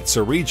dominates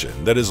a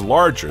region that is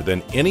larger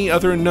than any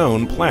other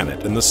known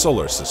planet in the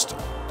solar system.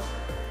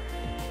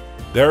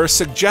 There are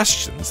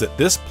suggestions that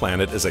this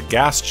planet is a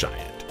gas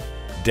giant,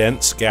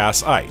 dense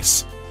gas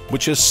ice,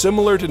 which is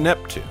similar to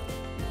Neptune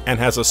and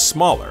has a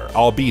smaller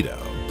albedo.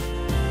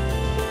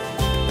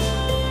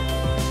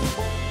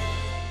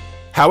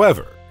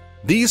 However,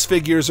 these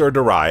figures are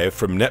derived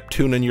from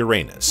Neptune and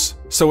Uranus,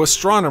 so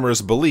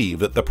astronomers believe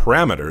that the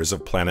parameters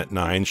of Planet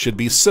 9 should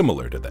be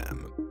similar to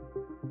them.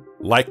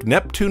 Like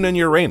Neptune and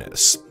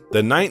Uranus,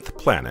 the 9th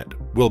planet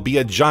will be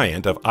a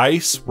giant of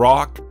ice,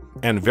 rock,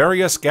 and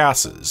various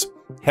gases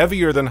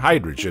heavier than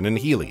hydrogen and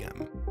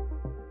helium.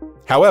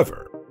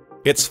 However,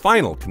 its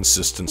final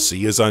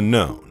consistency is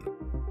unknown.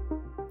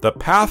 The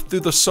path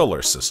through the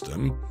solar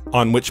system,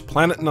 on which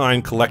Planet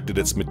 9 collected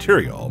its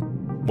material,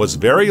 was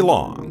very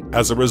long.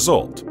 As a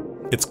result,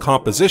 its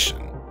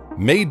composition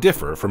may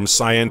differ from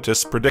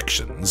scientists'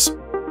 predictions.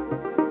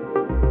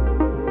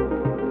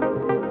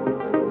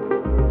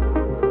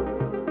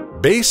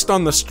 Based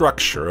on the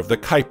structure of the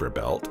Kuiper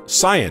Belt,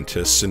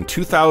 scientists in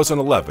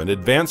 2011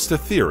 advanced a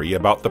theory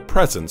about the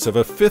presence of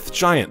a 5th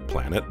giant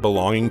planet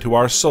belonging to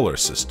our solar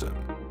system.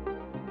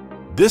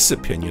 This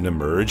opinion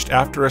emerged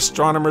after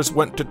astronomers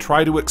went to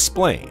try to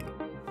explain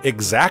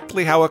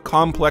exactly how a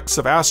complex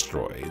of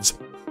asteroids,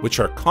 which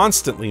are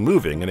constantly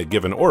moving in a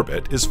given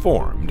orbit, is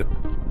formed.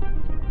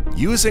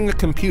 Using a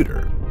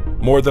computer,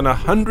 more than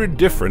 100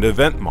 different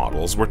event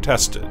models were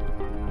tested.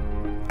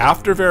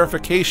 After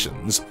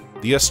verifications,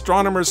 the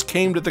astronomers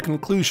came to the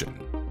conclusion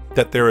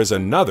that there is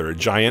another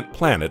giant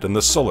planet in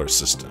the solar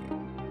system,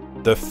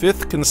 the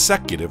 5th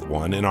consecutive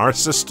one in our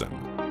system.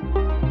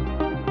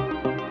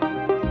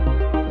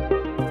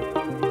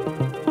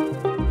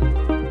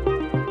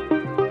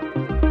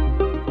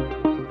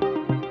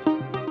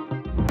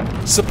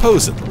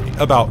 Supposedly,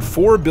 about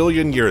 4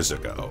 billion years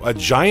ago, a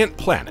giant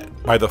planet,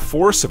 by the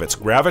force of its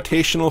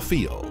gravitational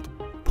field,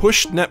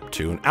 pushed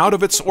Neptune out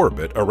of its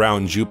orbit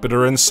around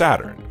Jupiter and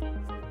Saturn.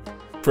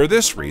 For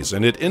this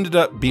reason, it ended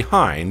up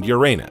behind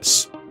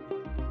Uranus.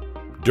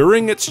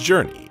 During its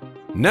journey,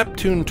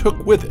 Neptune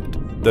took with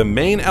it the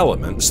main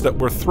elements that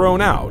were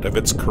thrown out of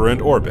its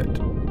current orbit.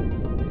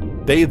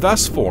 They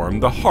thus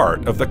formed the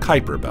heart of the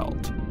Kuiper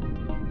belt.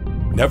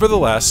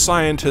 Nevertheless,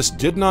 scientists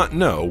did not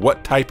know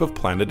what type of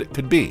planet it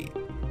could be.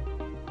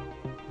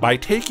 By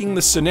taking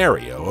the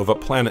scenario of a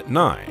Planet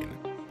 9,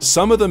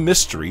 some of the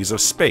mysteries of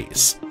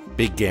space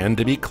began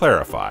to be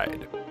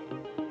clarified.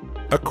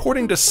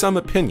 According to some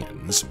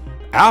opinions,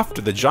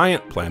 after the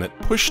giant planet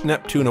pushed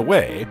Neptune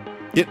away,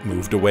 it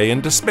moved away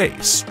into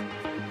space.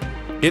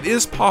 It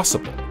is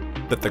possible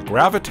that the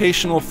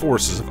gravitational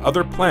forces of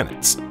other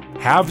planets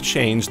have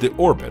changed the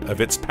orbit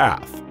of its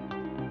path.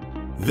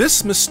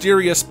 This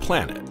mysterious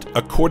planet,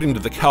 according to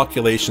the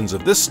calculations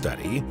of this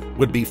study,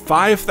 would be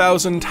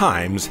 5,000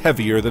 times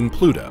heavier than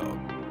Pluto.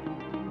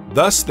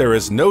 Thus, there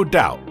is no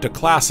doubt to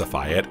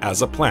classify it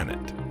as a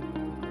planet.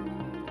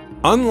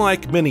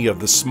 Unlike many of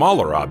the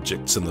smaller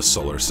objects in the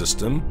solar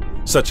system,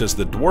 such as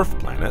the dwarf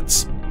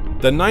planets,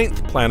 the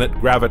 9th planet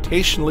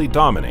gravitationally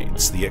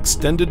dominates the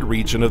extended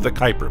region of the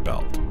Kuiper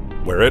belt,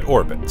 where it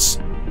orbits.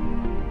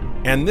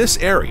 And this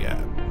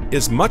area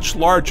is much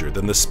larger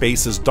than the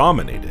spaces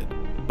dominated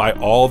by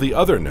all the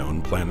other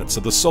known planets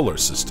of the solar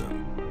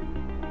system.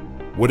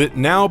 Would it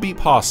now be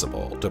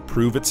possible to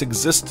prove its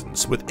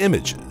existence with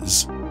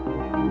images?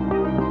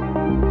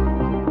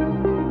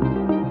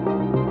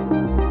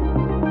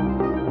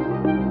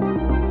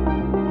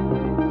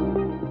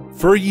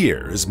 For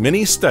years,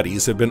 many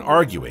studies have been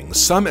arguing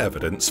some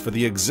evidence for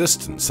the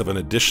existence of an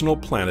additional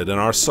planet in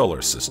our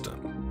solar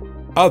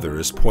system,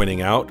 others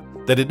pointing out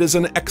that it is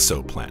an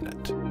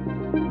exoplanet.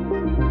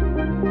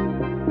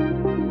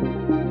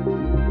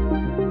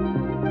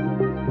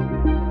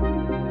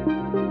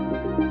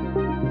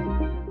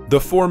 The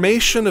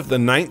formation of the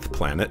 9th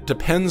planet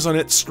depends on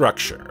its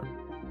structure.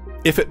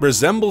 If it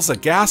resembles a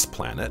gas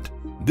planet,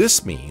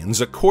 this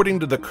means, according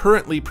to the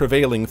currently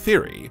prevailing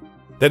theory,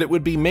 that it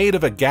would be made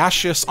of a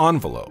gaseous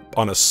envelope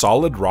on a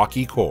solid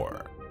rocky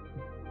core.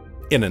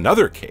 In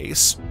another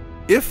case,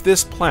 if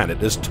this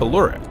planet is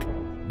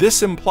telluric,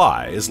 this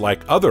implies,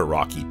 like other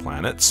rocky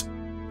planets,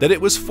 that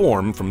it was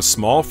formed from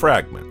small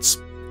fragments,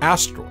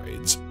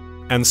 asteroids,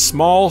 and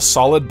small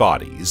solid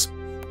bodies,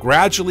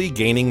 gradually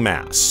gaining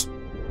mass.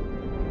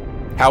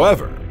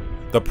 However,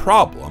 the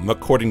problem,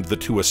 according to the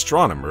two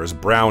astronomers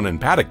Brown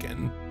and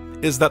Patakin,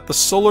 is that the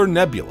solar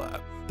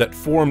nebula that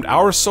formed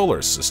our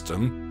solar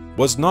system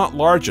was not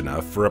large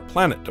enough for a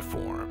planet to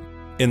form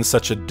in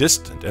such a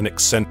distant and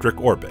eccentric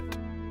orbit.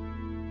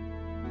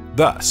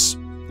 Thus,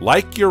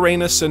 like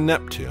Uranus and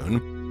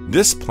Neptune,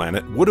 this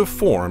planet would have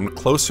formed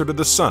closer to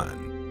the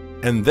Sun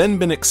and then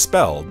been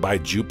expelled by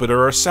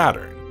Jupiter or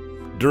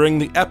Saturn during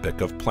the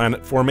epoch of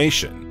planet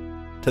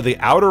formation to the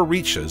outer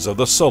reaches of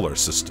the solar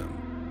system.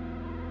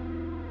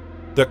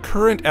 The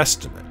current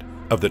estimate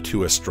of the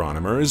two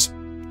astronomers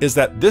is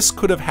that this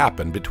could have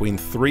happened between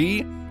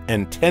 3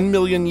 and 10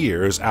 million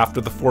years after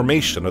the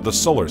formation of the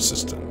solar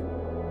system,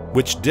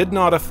 which did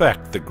not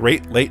affect the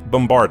Great Late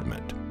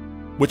Bombardment,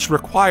 which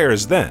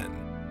requires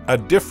then a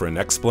different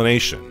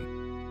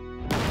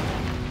explanation.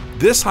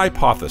 This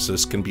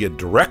hypothesis can be a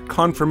direct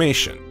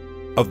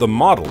confirmation of the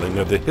modeling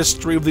of the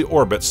history of the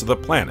orbits of the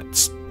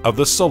planets of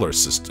the solar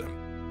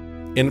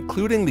system,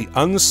 including the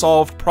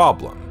unsolved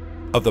problem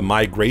of the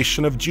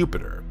migration of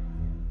Jupiter,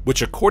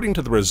 which according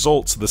to the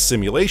results of the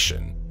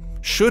simulation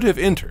should have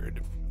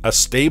entered a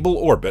stable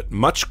orbit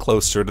much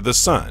closer to the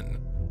Sun.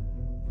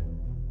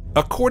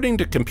 According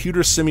to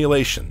computer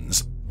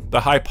simulations,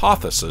 the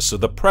hypothesis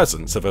of the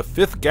presence of a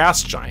 5th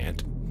gas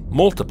giant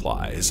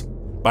multiplies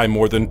by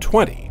more than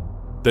 20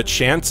 the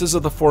chances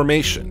of the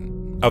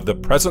formation of the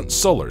present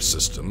solar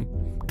system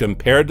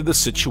compared to the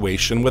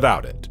situation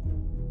without it.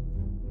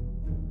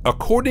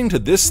 According to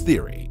this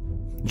theory,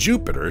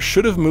 Jupiter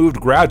should have moved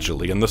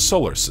gradually in the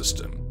solar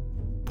system,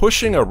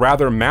 pushing a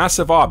rather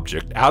massive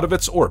object out of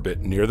its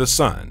orbit near the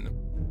Sun.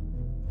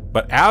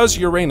 But as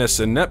Uranus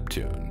and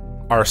Neptune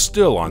are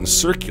still on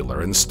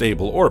circular and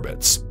stable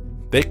orbits,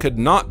 they could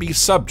not be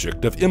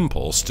subject of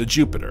impulse to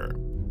Jupiter.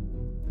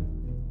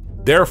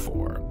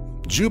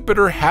 Therefore,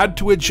 Jupiter had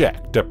to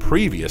eject a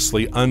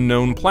previously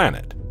unknown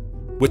planet,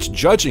 which,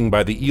 judging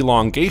by the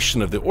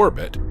elongation of the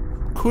orbit,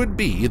 could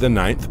be the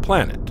ninth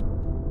planet.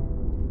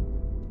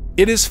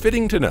 It is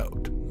fitting to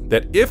note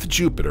that if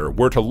Jupiter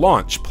were to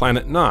launch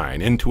Planet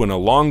 9 into an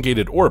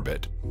elongated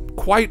orbit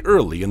quite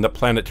early in the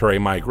planetary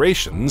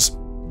migrations,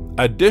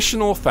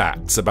 additional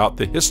facts about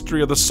the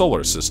history of the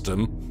solar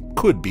system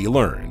could be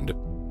learned.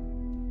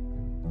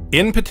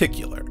 In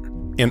particular,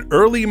 in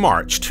early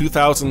March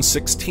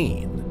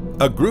 2016,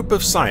 a group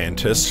of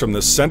scientists from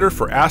the Center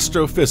for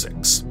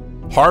Astrophysics,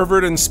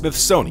 Harvard and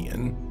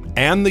Smithsonian,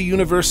 and the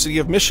University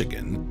of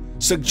Michigan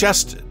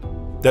suggested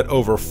that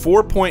over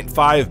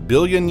 4.5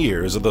 billion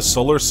years of the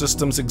solar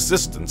system's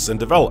existence and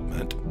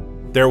development,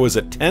 there was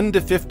a 10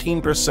 to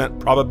 15%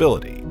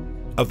 probability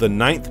of the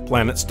ninth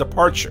planet's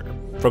departure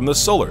from the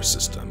solar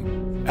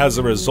system as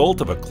a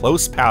result of a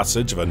close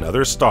passage of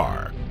another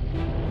star.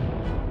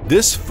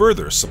 This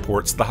further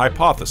supports the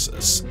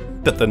hypothesis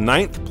that the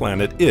ninth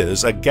planet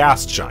is a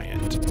gas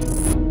giant.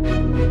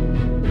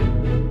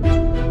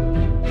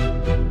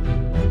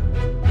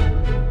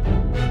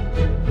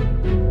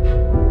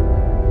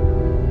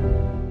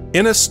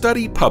 In a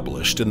study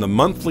published in the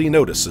monthly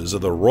notices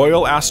of the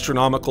Royal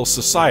Astronomical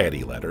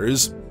Society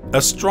letters,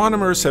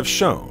 astronomers have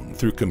shown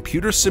through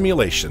computer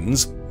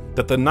simulations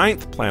that the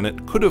ninth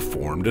planet could have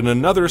formed in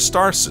another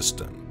star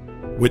system,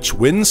 which,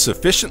 when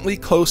sufficiently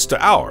close to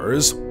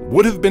ours,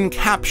 would have been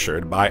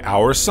captured by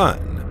our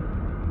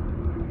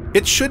Sun.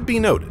 It should be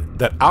noted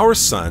that our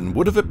Sun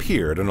would have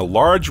appeared in a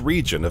large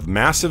region of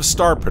massive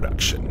star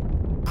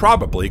production,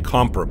 probably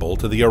comparable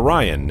to the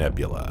Orion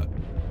Nebula.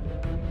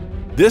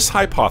 This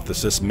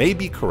hypothesis may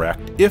be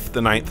correct if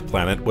the ninth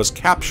planet was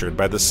captured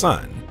by the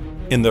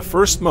Sun in the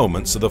first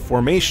moments of the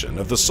formation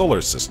of the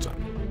solar system.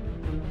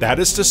 That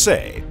is to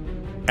say,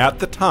 at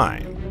the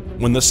time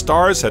when the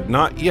stars had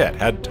not yet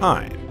had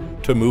time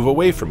to move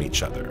away from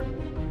each other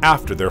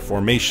after their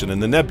formation in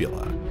the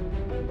nebula.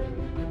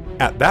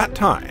 At that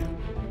time,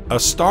 a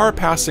star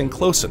passing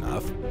close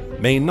enough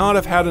may not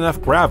have had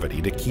enough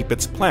gravity to keep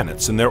its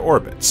planets in their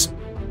orbits,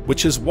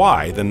 which is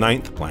why the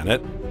ninth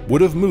planet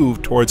would have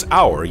moved towards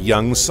our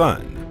young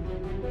Sun.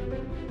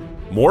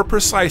 More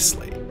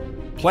precisely,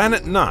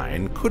 Planet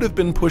 9 could have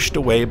been pushed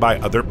away by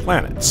other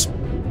planets,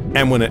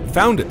 and when it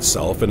found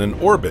itself in an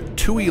orbit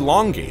too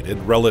elongated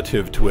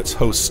relative to its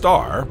host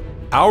star,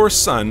 our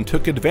Sun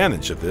took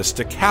advantage of this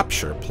to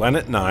capture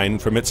Planet 9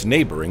 from its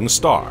neighboring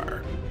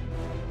star.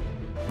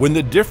 When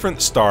the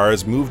different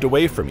stars moved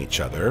away from each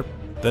other,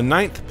 the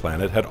ninth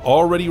planet had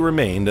already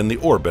remained in the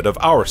orbit of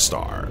our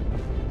star.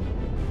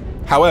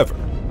 However,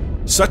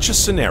 such a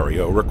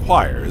scenario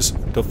requires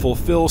to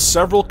fulfill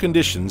several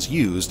conditions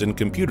used in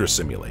computer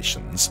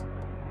simulations.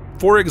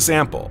 For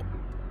example,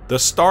 the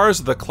stars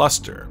of the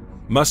cluster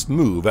must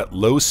move at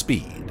low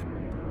speed,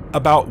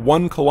 about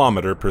 1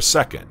 kilometer per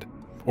second,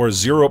 or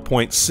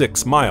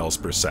 0.6 miles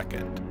per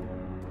second.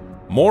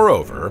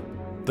 Moreover,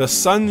 the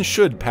Sun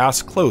should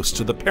pass close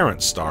to the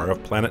parent star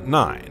of Planet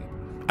 9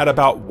 at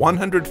about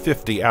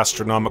 150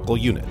 astronomical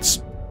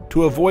units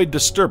to avoid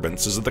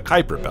disturbances of the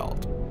Kuiper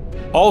belt.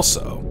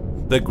 Also,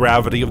 the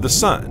gravity of the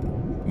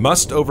Sun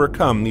must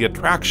overcome the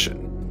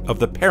attraction of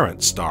the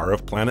parent star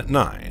of Planet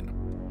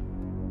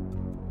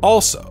 9.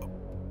 Also,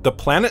 the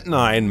Planet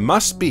 9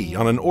 must be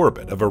on an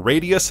orbit of a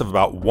radius of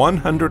about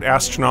 100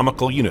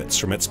 astronomical units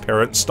from its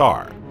parent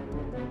star.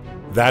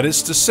 That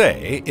is to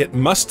say, it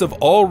must have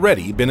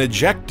already been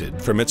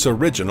ejected from its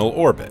original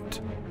orbit.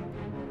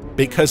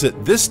 Because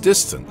at this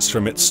distance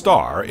from its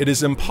star, it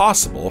is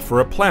impossible for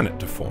a planet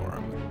to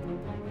form.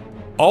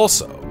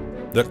 Also,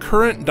 the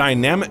current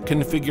dynamic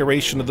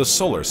configuration of the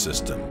solar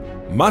system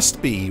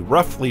must be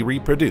roughly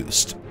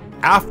reproduced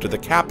after the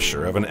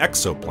capture of an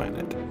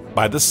exoplanet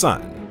by the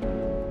Sun.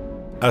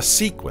 A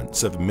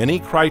sequence of many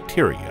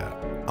criteria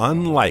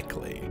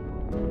unlikely.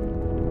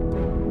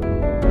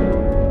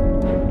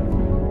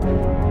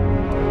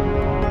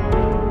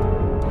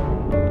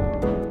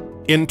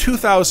 In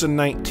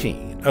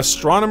 2019,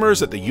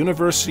 astronomers at the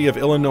University of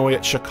Illinois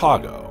at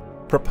Chicago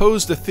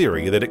proposed a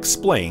theory that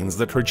explains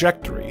the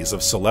trajectories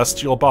of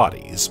celestial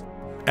bodies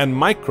and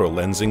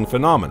microlensing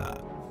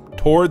phenomena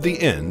toward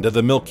the end of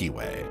the Milky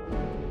Way.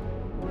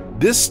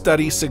 This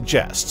study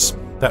suggests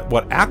that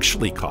what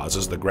actually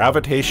causes the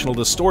gravitational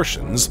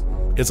distortions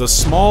is a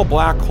small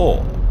black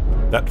hole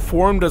that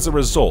formed as a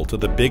result of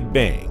the Big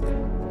Bang,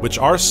 which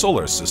our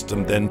solar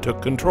system then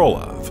took control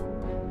of.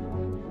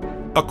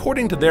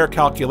 According to their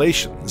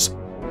calculations,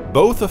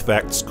 both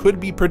effects could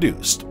be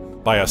produced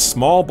by a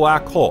small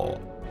black hole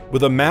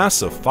with a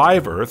mass of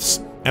 5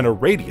 Earths and a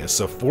radius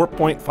of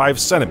 4.5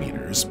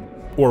 centimeters,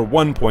 or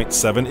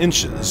 1.7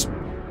 inches,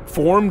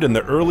 formed in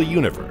the early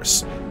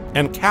universe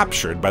and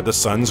captured by the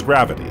Sun's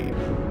gravity.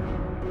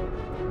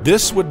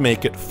 This would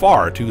make it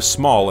far too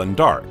small and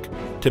dark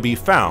to be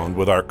found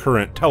with our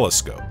current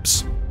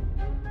telescopes.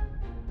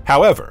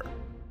 However,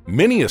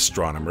 many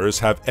astronomers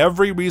have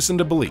every reason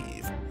to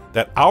believe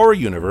that our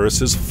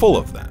universe is full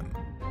of them.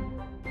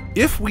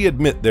 If we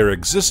admit their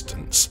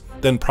existence,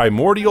 then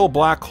primordial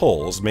black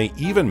holes may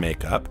even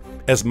make up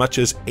as much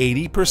as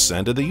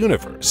 80% of the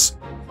universe,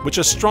 which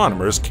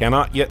astronomers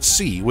cannot yet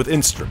see with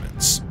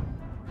instruments.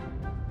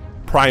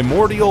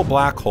 Primordial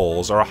black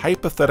holes are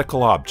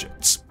hypothetical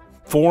objects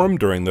formed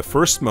during the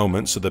first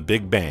moments of the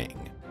Big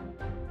Bang.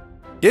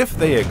 If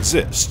they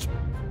exist,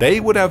 they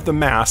would have the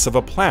mass of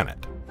a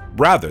planet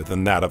rather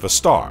than that of a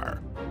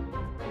star.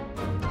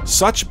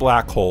 Such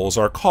black holes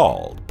are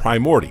called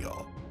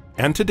primordial,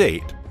 and to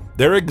date,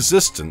 their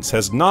existence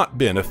has not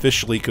been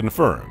officially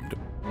confirmed,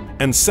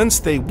 and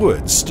since they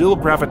would still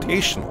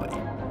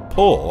gravitationally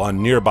pull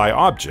on nearby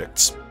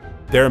objects,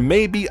 there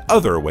may be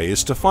other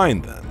ways to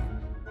find them.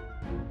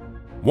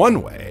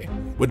 One way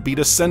would be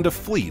to send a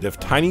fleet of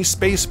tiny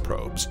space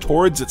probes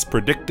towards its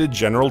predicted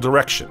general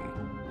direction.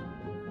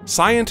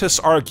 Scientists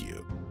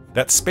argue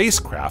that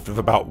spacecraft of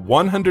about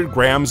 100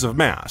 grams of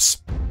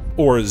mass,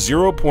 or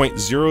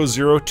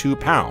 0.002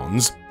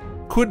 pounds,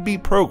 could be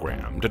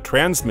programmed to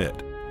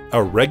transmit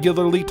a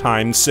regularly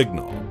timed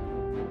signal.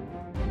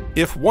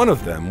 If one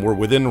of them were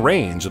within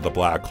range of the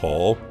black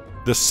hole,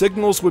 the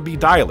signals would be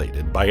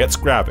dilated by its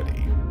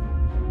gravity.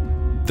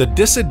 The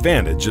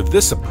disadvantage of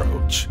this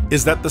approach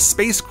is that the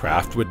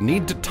spacecraft would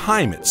need to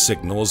time its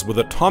signals with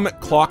atomic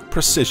clock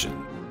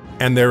precision,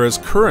 and there is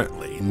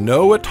currently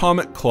no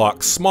atomic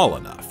clock small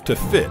enough to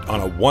fit on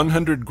a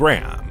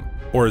 100-gram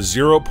or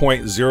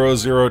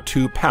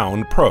 0.002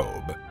 pound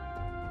probe.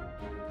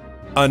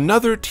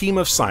 Another team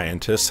of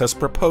scientists has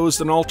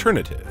proposed an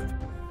alternative,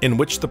 in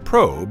which the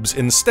probes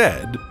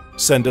instead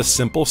send a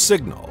simple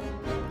signal,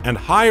 and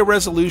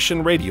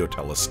high-resolution radio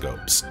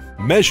telescopes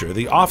measure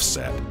the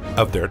offset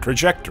of their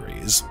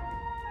trajectories.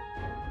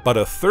 But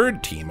a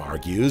third team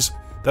argues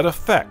that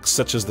effects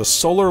such as the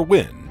solar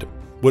wind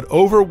would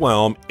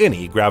overwhelm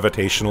any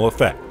gravitational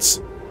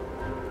effects.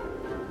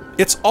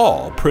 It's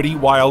all pretty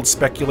wild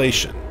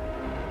speculation,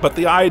 but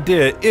the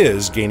idea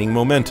is gaining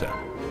momentum.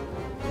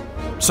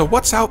 So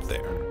what's out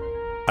there?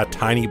 A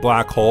tiny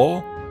black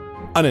hole?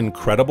 An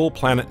incredible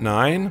Planet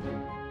 9?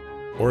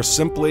 Or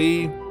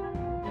simply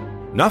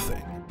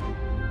nothing?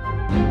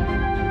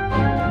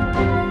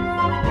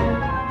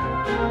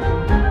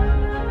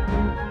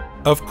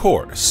 Of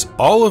course,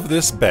 all of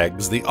this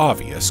begs the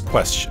obvious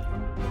question.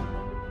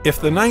 If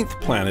the 9th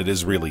planet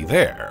is really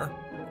there,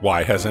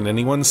 why hasn't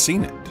anyone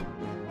seen it?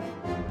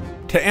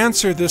 To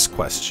answer this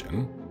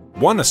question,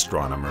 one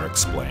astronomer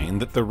explained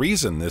that the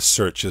reason this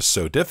search is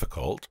so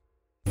difficult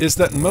is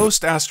that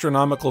most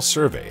astronomical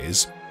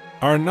surveys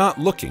are not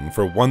looking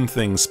for one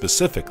thing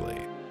specifically.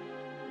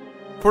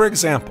 For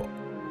example,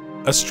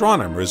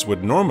 astronomers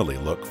would normally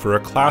look for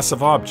a class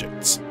of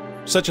objects,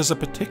 such as a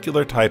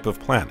particular type of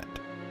planet.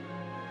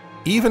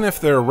 Even if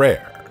they're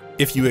rare,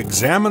 if you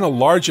examine a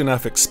large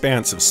enough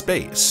expanse of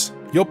space,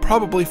 you'll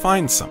probably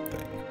find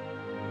something.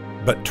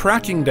 But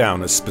tracking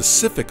down a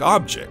specific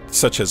object,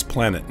 such as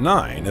Planet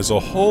 9, is a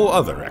whole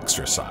other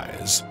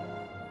exercise.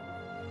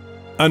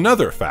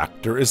 Another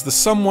factor is the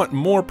somewhat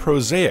more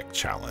prosaic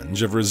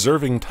challenge of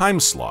reserving time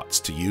slots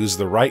to use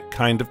the right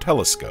kind of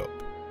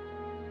telescope.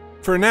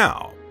 For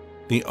now,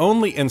 the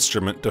only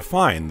instrument to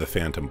find the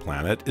phantom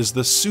planet is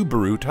the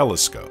Subaru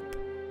telescope.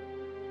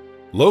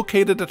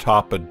 Located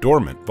atop a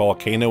dormant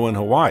volcano in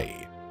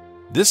Hawaii,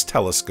 this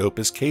telescope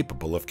is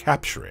capable of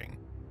capturing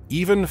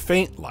even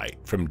faint light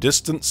from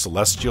distant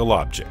celestial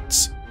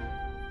objects.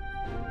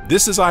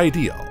 This is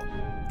ideal,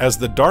 as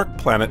the dark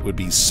planet would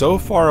be so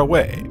far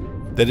away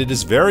that it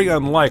is very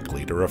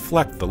unlikely to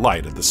reflect the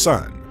light of the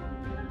sun.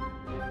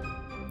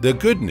 The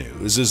good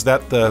news is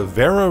that the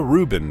Vera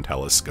Rubin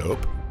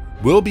telescope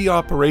will be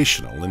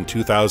operational in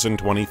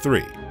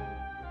 2023.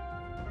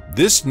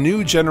 This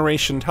new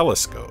generation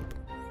telescope,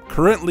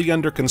 currently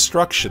under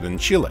construction in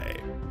Chile,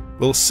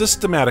 will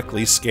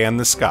systematically scan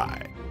the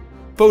sky,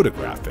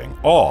 photographing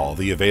all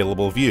the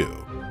available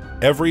view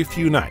every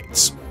few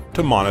nights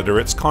to monitor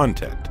its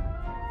content.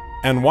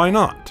 And why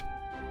not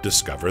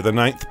discover the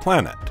 9th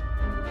planet?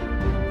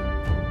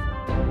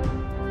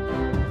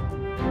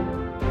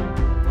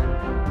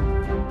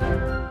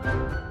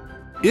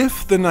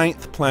 If the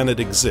 9th planet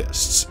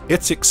exists,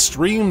 its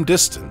extreme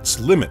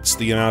distance limits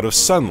the amount of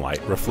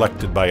sunlight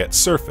reflected by its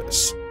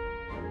surface.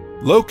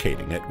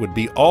 Locating it would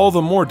be all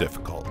the more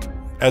difficult,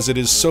 as it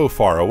is so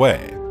far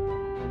away.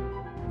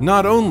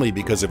 Not only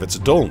because of its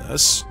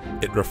dullness,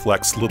 it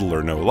reflects little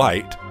or no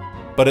light,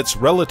 but its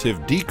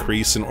relative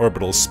decrease in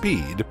orbital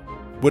speed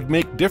would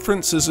make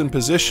differences in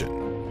position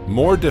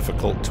more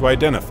difficult to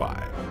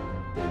identify.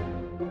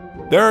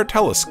 There are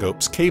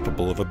telescopes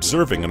capable of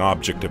observing an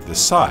object of this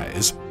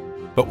size,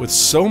 but with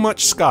so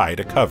much sky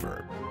to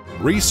cover,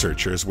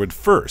 researchers would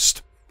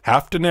first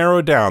have to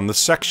narrow down the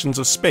sections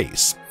of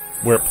space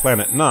where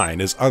Planet 9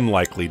 is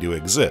unlikely to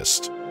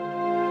exist.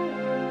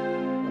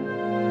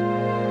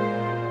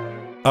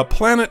 A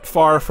planet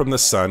far from the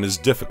Sun is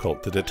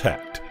difficult to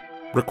detect,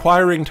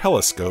 requiring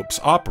telescopes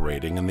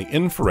operating in the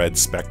infrared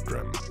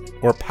spectrum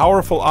or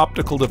powerful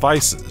optical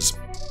devices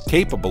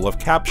capable of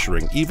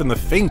capturing even the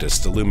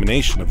faintest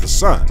illumination of the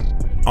Sun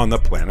on the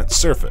planet's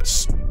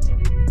surface.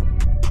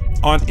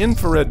 On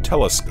infrared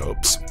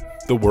telescopes,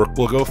 the work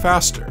will go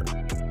faster,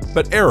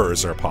 but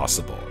errors are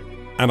possible,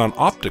 and on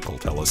optical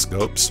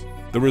telescopes,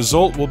 the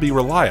result will be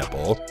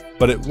reliable,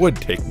 but it would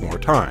take more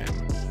time.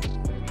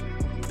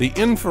 the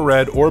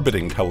infrared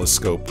orbiting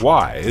telescope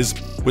WISE,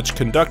 which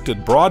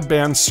conducted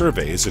broadband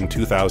surveys in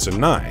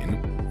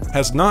 2009,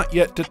 has not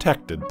yet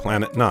detected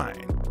Planet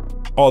 9,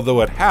 although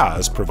it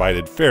has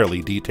provided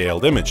fairly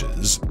detailed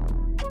images.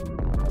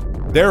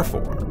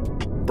 Therefore,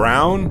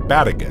 Brown,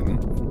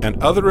 Badigan,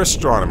 and other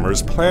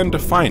astronomers plan to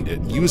find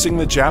it using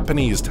the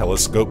Japanese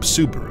telescope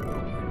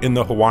Subaru in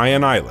the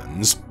Hawaiian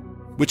Islands,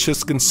 which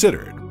is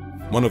considered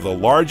one of the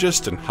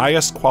largest and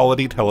highest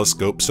quality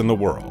telescopes in the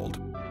world.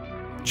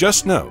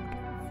 Just note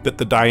that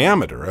the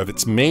diameter of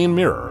its main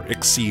mirror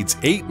exceeds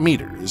 8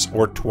 meters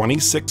or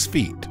 26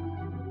 feet.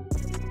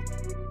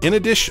 In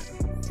addition,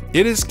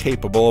 it is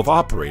capable of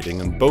operating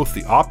in both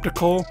the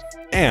optical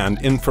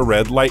and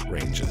infrared light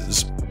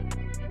ranges.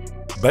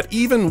 But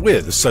even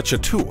with such a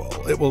tool,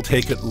 it will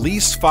take at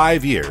least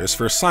 5 years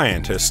for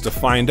scientists to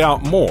find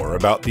out more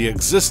about the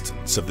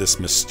existence of this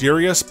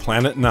mysterious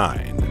Planet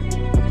 9.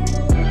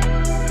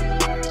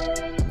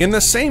 In the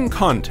same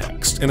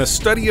context, in a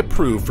study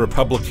approved for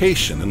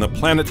publication in the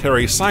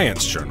Planetary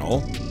Science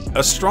Journal,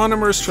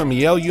 astronomers from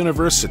Yale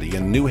University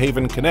in New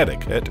Haven,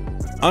 Connecticut,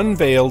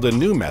 unveiled a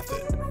new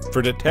method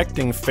for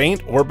detecting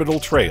faint orbital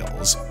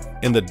trails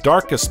in the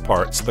darkest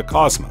parts of the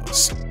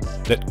cosmos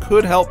that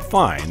could help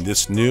find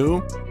this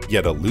new,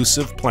 yet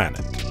elusive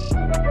planet.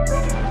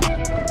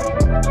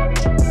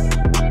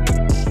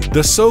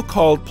 The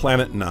so-called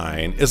Planet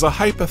 9 is a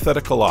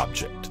hypothetical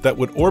object that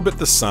would orbit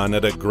the Sun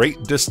at a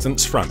great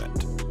distance from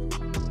it.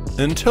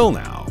 Until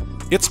now,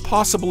 its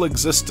possible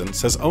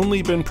existence has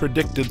only been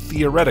predicted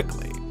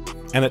theoretically,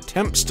 and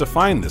attempts to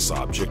find this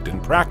object in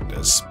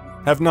practice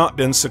have not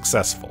been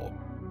successful.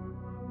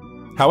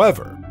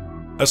 However,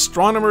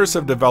 astronomers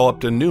have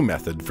developed a new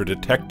method for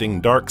detecting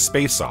dark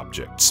space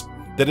objects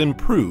that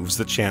improves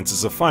the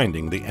chances of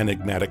finding the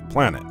enigmatic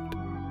planet.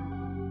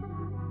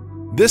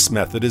 This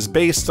method is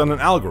based on an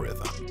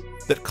algorithm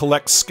that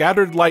collects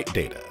scattered light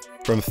data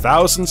from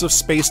thousands of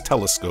space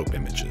telescope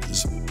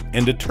images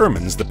and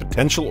determines the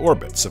potential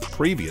orbits of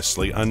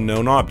previously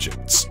unknown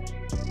objects.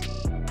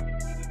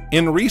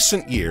 In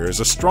recent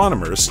years,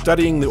 astronomers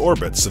studying the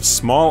orbits of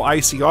small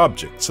icy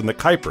objects in the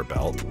Kuiper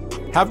Belt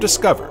have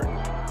discovered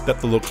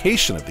that the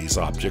location of these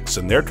objects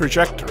and their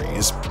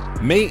trajectories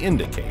may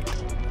indicate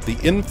the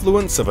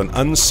influence of an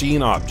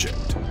unseen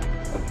object.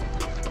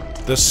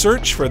 The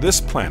search for this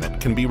planet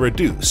can be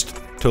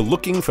reduced to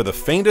looking for the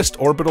faintest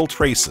orbital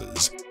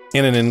traces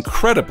in an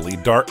incredibly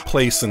dark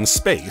place in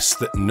space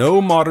that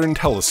no modern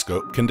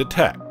telescope can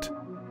detect.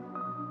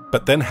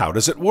 But then how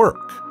does it work?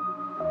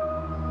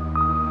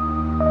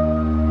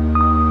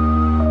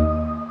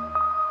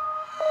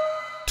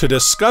 To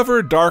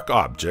discover dark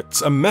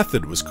objects, a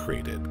method was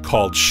created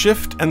called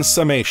shift and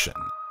summation.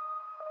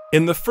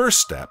 In the first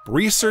step,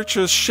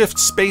 researchers shift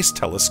space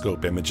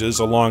telescope images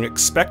along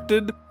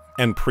expected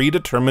and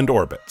predetermined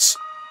orbits.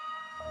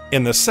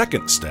 In the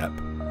second step,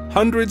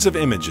 hundreds of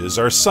images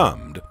are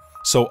summed,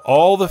 so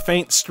all the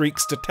faint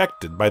streaks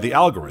detected by the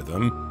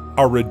algorithm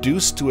are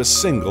reduced to a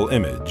single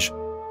image.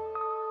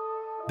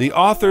 The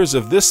authors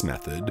of this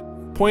method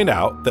point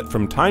out that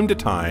from time to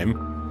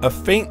time, a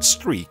faint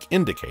streak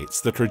indicates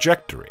the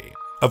trajectory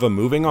of a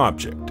moving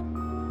object,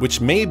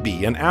 which may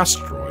be an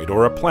asteroid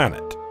or a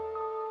planet.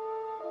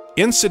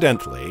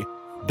 Incidentally,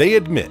 they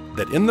admit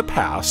that in the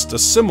past a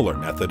similar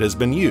method has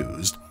been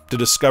used to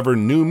discover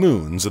new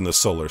moons in the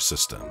solar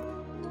system.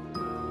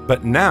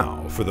 But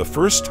now, for the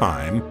first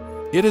time,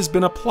 it has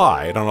been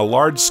applied on a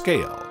large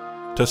scale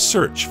to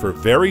search for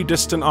very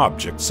distant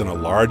objects in a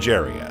large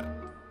area.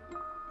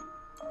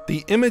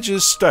 The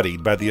images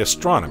studied by the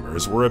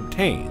astronomers were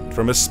obtained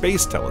from a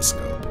space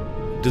telescope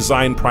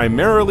designed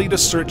primarily to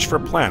search for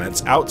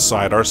planets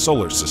outside our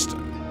solar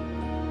system.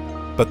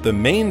 But the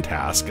main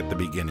task at the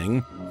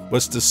beginning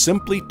was to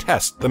simply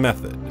test the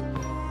method.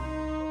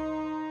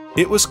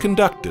 It was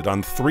conducted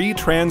on 3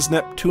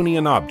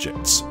 trans-Neptunian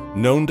objects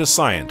known to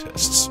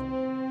scientists.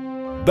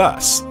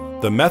 Thus,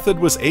 the method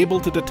was able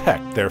to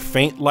detect their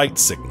faint light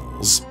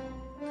signals.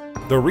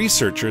 The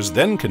researchers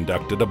then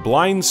conducted a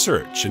blind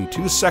search in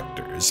 2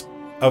 sectors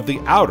of the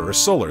outer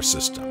solar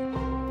system,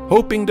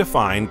 hoping to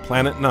find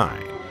Planet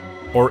 9,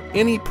 or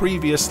any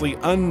previously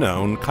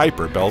unknown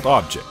Kuiper Belt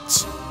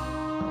objects.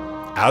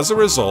 As a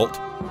result,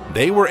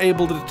 they were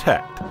able to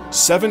detect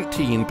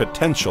 17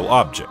 potential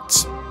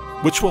objects,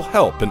 which will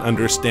help in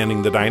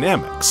understanding the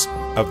dynamics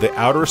of the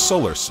outer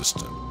solar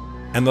system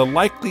and the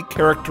likely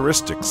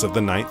characteristics of the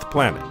 9th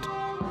planet.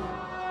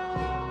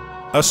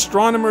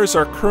 Astronomers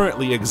are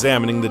currently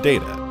examining the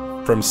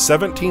data from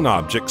 17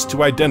 objects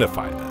to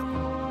identify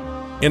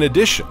them. In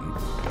addition,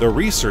 the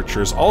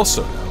researchers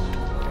also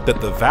note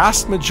that the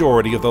vast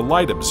majority of the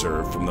light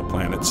observed from the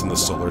planets in the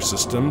solar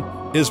system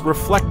is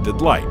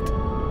reflected light.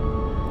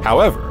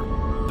 However,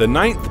 the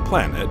 9th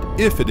planet,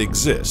 if it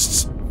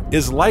exists,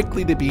 is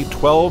likely to be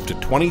 12 to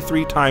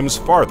 23 times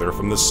farther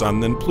from the Sun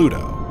than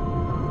Pluto,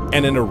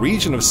 and in a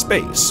region of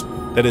space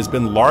that has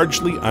been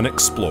largely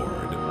unexplored.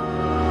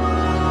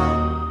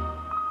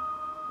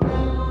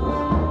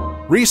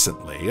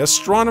 Recently,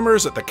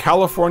 astronomers at the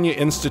California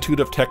Institute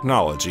of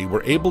Technology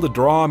were able to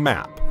draw a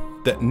map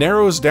that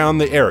narrows down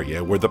the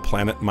area where the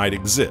planet might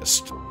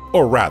exist,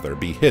 or rather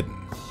be hidden.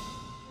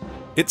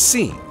 It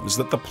seems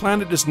that the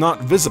planet is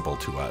not visible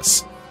to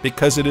us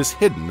because it is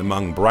hidden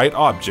among bright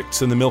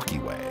objects in the Milky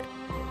Way.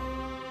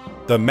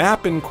 The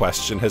map in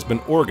question has been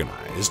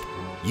organized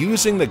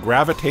using the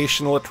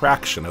gravitational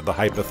attraction of the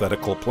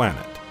hypothetical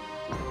planet.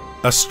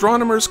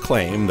 Astronomers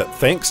claim that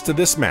thanks to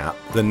this map,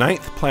 the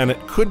ninth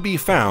planet could be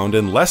found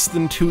in less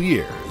than 2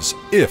 years,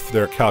 if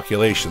their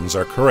calculations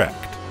are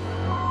correct.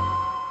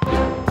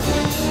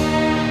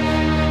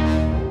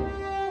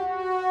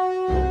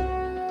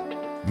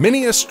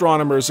 Many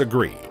astronomers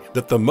agree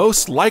that the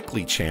most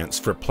likely chance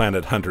for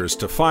planet hunters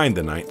to find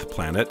the ninth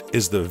planet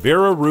is the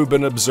Vera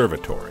Rubin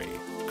Observatory,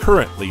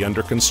 currently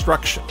under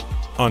construction,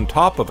 on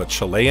top of a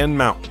Chilean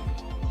mountain.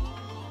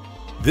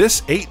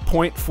 This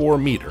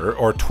 8.4-meter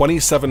or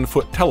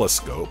 27-foot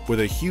telescope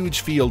with a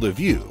huge field of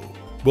view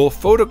will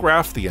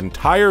photograph the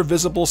entire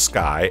visible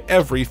sky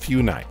every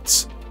few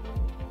nights.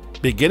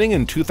 Beginning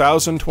in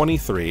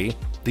 2023,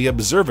 the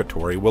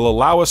observatory will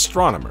allow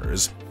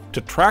astronomers to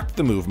track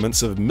the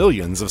movements of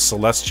millions of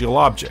celestial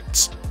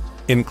objects,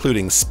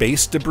 including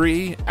space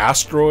debris,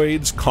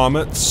 asteroids,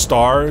 comets,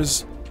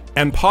 stars,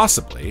 and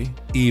possibly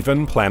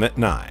even Planet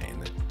 9.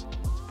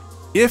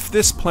 If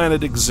this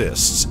planet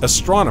exists,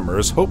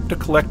 astronomers hope to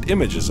collect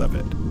images of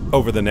it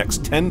over the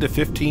next 10 to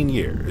 15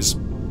 years,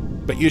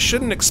 but you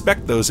shouldn't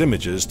expect those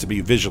images to be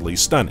visually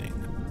stunning.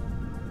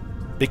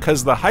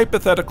 Because the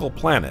hypothetical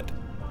planet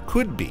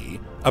could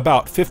be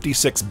about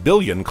 56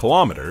 billion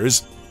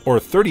kilometers, or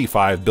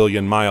 35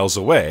 billion miles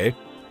away,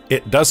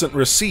 it doesn't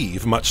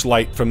receive much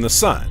light from the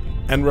sun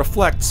and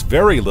reflects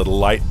very little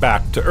light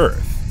back to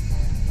Earth.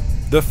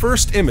 The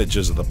first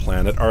images of the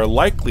planet are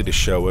likely to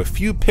show a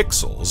few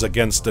pixels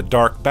against a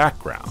dark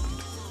background.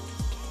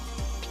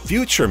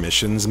 Future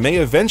missions may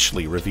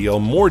eventually reveal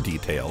more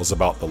details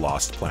about the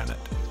lost planet,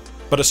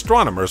 but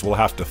astronomers will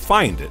have to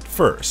find it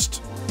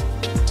first.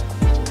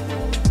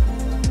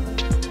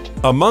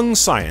 Among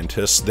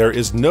scientists, there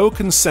is no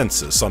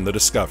consensus on the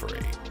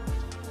discovery.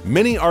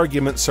 Many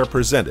arguments are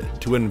presented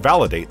to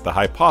invalidate the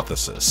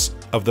hypothesis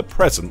of the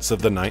presence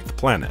of the ninth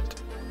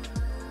planet.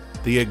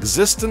 The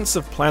existence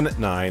of Planet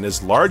 9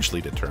 is largely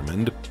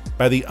determined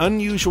by the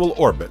unusual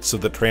orbits of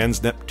the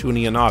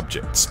trans-Neptunian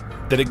objects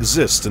that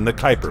exist in the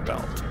Kuiper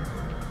Belt.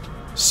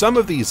 Some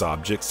of these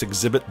objects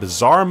exhibit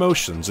bizarre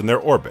motions in their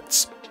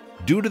orbits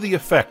due to the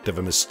effect of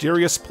a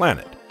mysterious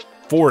planet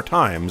 4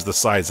 times the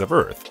size of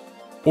Earth,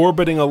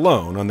 orbiting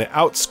alone on the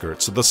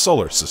outskirts of the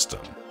solar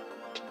system.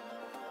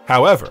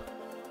 However,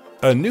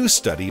 a new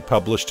study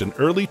published in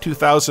early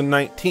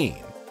 2019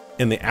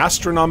 in the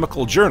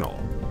Astronomical Journal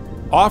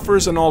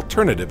offers an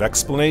alternative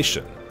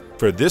explanation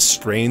for this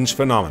strange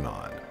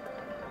phenomenon.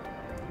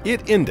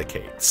 It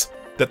indicates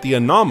that the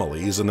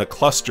anomalies in the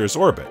cluster's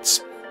orbits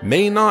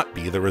may not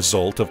be the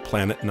result of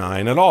Planet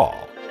 9 at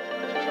all.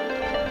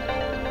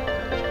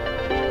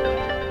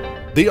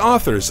 The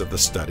authors of the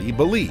study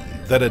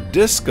believe that a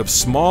disk of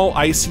small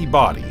icy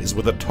bodies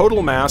with a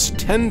total mass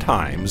 10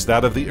 times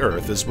that of the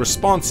Earth is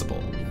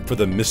responsible for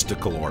the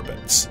mystical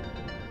orbits.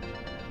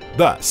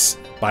 Thus,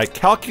 by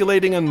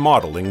calculating and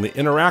modeling the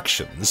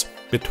interactions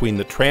between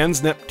the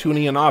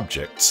trans-Neptunian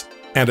objects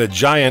and a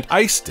giant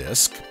ice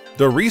disk,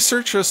 the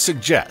researchers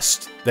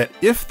suggest that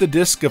if the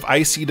disk of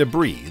icy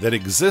debris that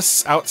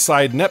exists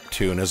outside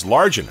Neptune is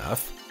large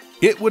enough,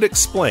 it would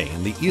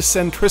explain the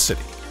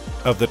eccentricity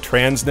of the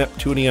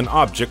trans-Neptunian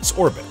objects'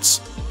 orbits,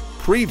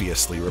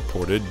 previously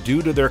reported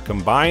due to their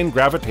combined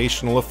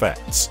gravitational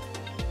effects.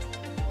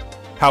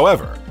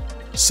 However,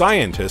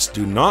 scientists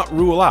do not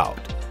rule out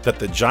that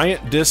the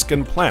giant disk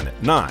and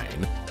Planet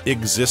 9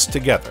 exist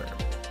together.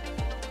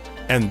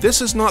 And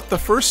this is not the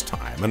first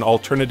time an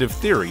alternative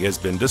theory has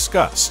been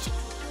discussed.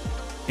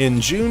 In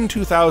June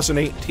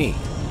 2018,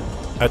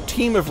 a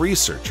team of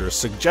researchers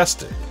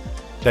suggested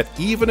that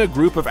even a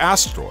group of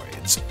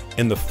asteroids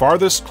in the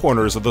farthest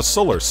corners of the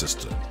solar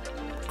system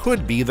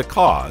could be the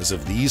cause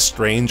of these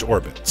strange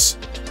orbits.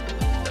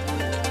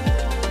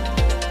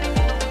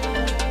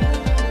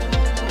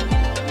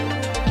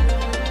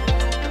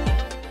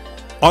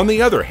 On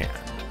the other hand,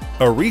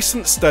 a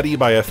recent study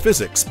by a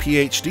physics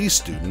PhD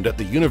student at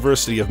the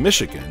University of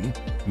Michigan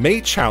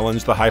may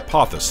challenge the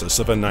hypothesis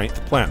of a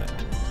ninth planet.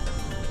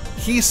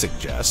 He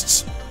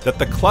suggests that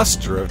the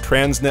cluster of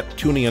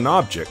trans-Neptunian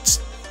objects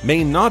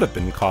may not have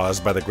been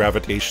caused by the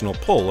gravitational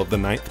pull of the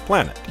ninth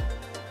planet.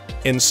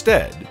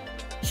 Instead,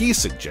 he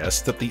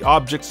suggests that the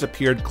objects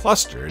appeared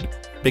clustered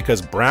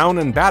because Brown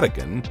and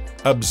Badigan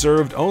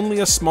observed only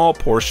a small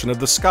portion of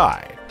the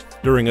sky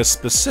during a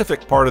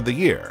specific part of the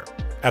year,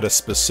 at a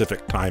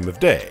specific time of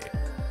day.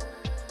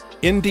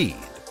 Indeed,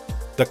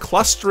 the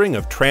clustering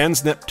of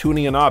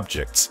trans-Neptunian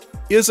objects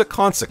is a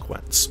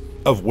consequence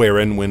of where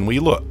and when we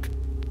look.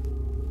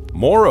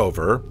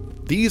 Moreover,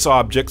 these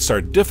objects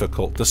are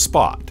difficult to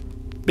spot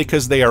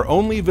because they are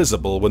only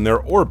visible when their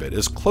orbit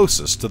is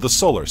closest to the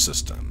solar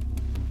system.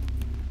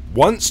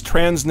 Once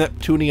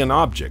trans-Neptunian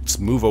objects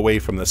move away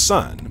from the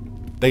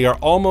Sun, they are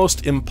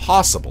almost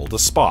impossible to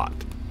spot.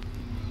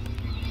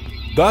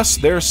 Thus,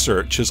 their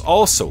search is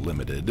also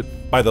limited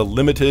by the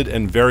limited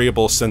and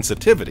variable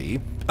sensitivity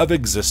of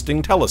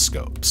existing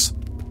telescopes.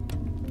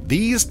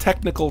 These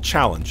technical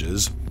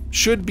challenges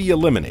should be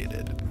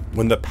eliminated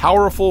when the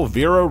powerful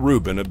Vera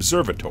Rubin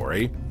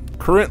Observatory,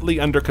 currently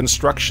under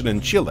construction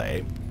in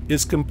Chile,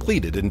 is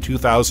completed in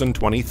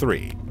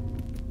 2023.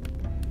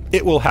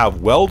 It will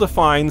have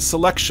well-defined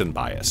selection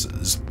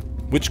biases,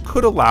 which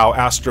could allow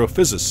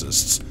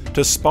astrophysicists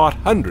to spot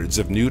hundreds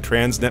of new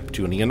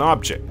trans-Neptunian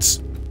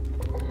objects.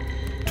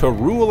 To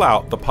rule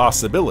out the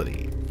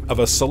possibility of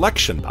a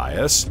selection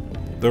bias,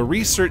 the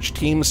research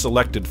team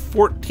selected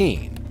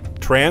 14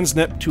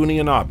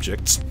 trans-Neptunian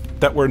objects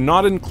that were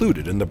not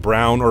included in the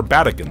Brown or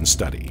Badigan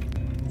study.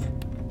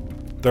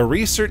 The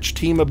research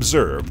team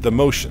observed the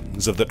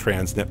motions of the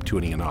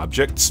trans-Neptunian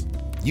objects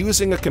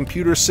using a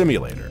computer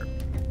simulator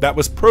that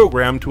was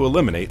programmed to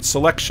eliminate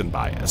selection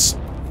bias,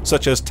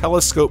 such as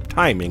telescope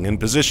timing and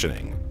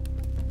positioning.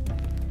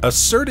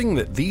 Asserting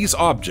that these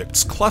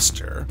objects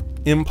cluster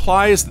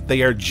implies that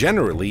they are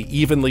generally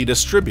evenly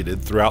distributed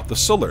throughout the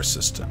solar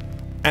system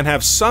and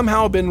have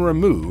somehow been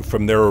removed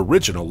from their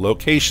original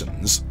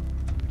locations.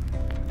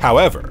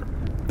 However,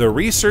 the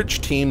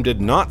research team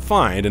did not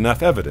find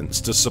enough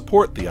evidence to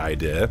support the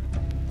idea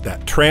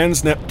that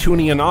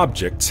trans-Neptunian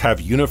objects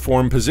have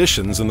uniform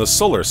positions in the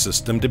solar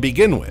system to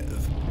begin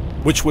with,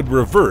 which would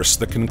reverse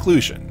the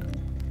conclusion.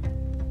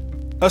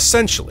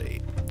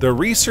 Essentially, the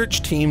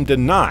research team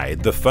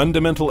denied the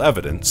fundamental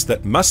evidence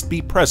that must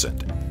be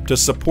present to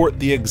support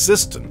the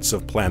existence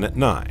of Planet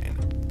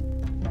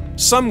 9.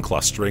 Some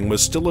clustering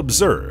was still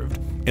observed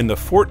in the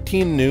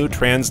 14 new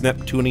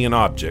trans-Neptunian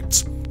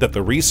objects that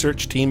the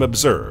research team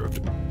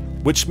observed,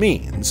 which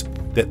means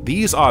that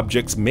these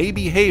objects may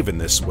behave in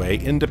this way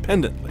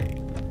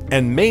independently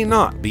and may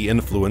not be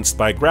influenced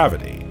by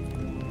gravity.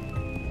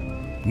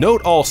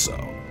 Note also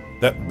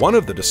that one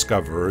of the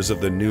discoverers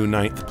of the new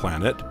 9th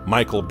planet,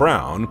 Michael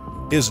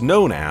Brown, is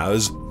known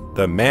as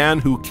the man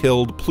who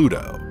killed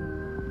Pluto,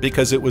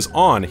 because it was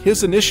on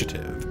his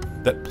initiative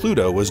that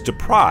Pluto was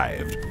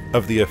deprived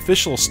of the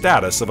official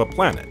status of a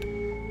planet,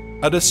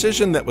 a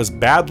decision that was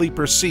badly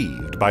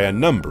perceived by a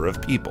number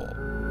of people.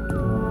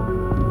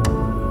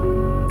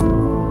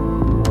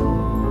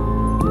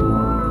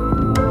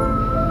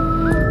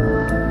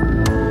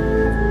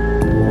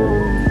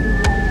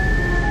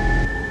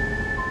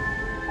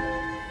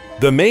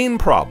 The main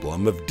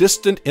problem of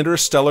distant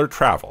interstellar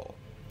travel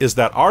is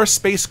that our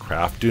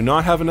spacecraft do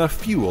not have enough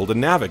fuel to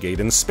navigate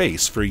in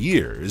space for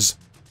years.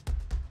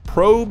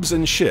 Probes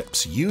and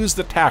ships use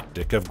the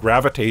tactic of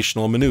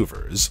gravitational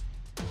maneuvers.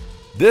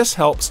 This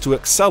helps to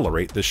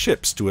accelerate the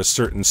ships to a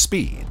certain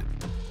speed,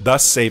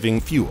 thus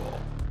saving fuel.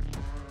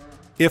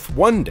 If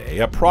one day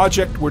a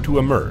project were to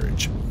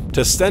emerge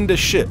to send a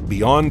ship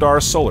beyond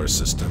our solar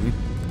system,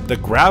 the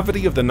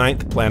gravity of the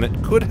 9th planet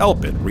could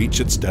help it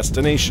reach its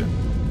destination.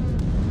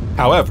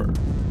 However,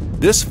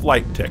 this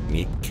flight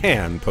technique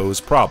can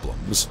pose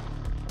problems.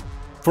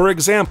 For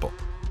example,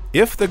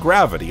 if the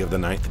gravity of the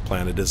 9th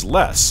planet is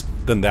less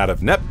than that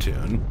of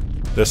Neptune,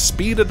 the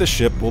speed of the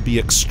ship will be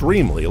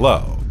extremely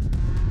low.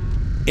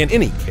 In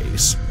any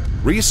case,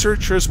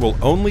 researchers will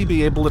only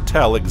be able to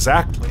tell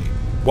exactly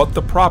what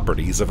the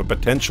properties of a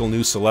potential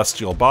new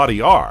celestial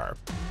body are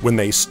when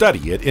they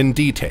study it in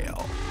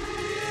detail.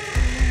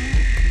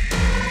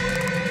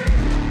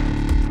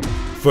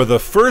 For the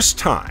first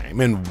time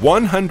in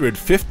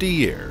 150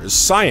 years,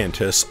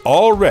 scientists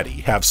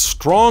already have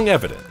strong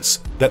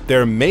evidence that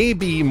there may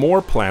be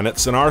more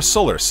planets in our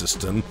solar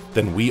system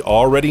than we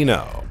already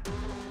know.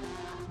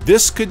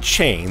 This could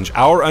change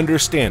our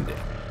understanding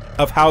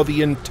of how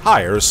the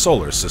entire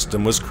solar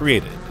system was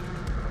created.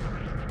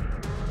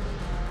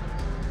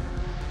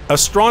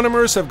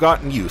 Astronomers have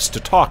gotten used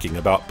to talking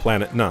about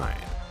Planet 9,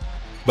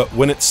 but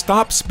when it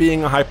stops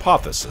being a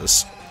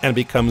hypothesis and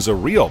becomes a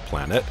real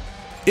planet,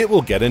 it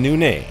will get a new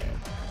name.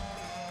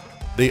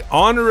 The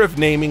honor of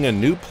naming a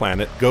new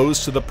planet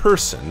goes to the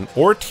person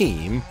or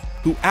team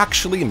who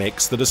actually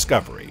makes the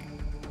discovery,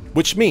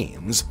 which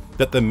means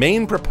that the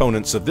main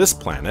proponents of this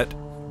planet,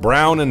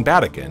 Brown and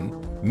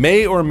Badigan,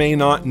 may or may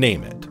not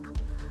name it.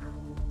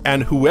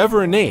 And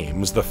whoever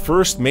names the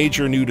first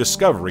major new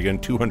discovery in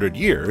 200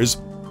 years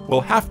will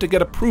have to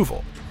get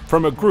approval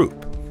from a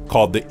group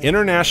called the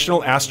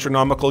International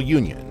Astronomical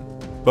Union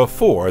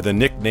before the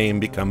nickname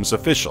becomes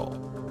official.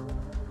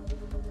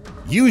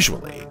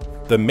 Usually,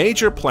 the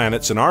major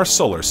planets in our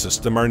solar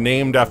system are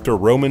named after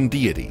Roman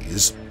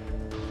deities.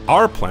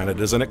 Our planet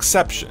is an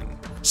exception,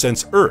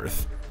 since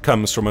Earth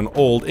comes from an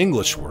Old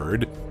English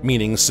word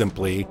meaning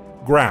simply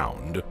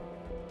ground.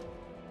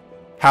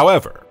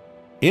 However,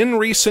 in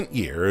recent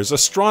years,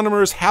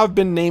 astronomers have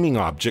been naming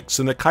objects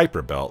in the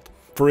Kuiper Belt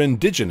for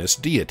indigenous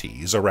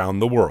deities around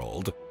the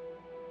world.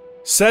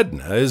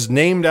 Sedna is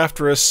named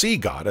after a sea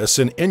goddess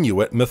in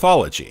Inuit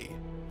mythology,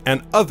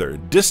 and other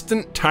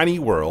distant tiny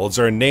worlds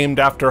are named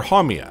after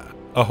Haumea,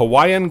 a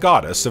Hawaiian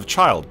goddess of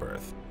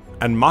childbirth,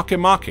 and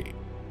Makemake,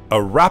 a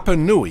Rapa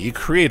Nui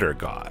creator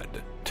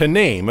god, to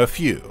name a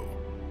few.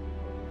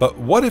 But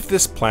what if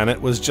this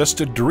planet was just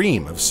a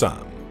dream of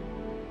some?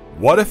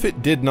 What if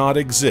it did not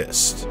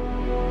exist?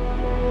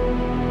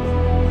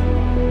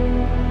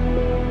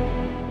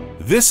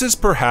 This is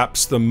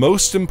perhaps the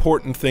most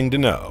important thing to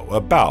know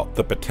about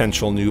the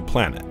potential new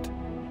planet.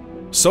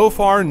 So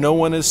far, no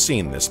one has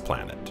seen this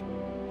planet.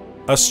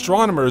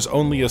 Astronomers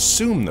only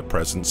assume the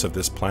presence of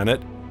this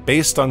planet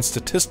based on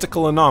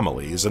statistical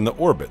anomalies in the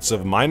orbits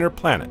of minor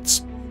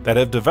planets that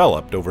have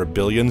developed over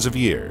billions of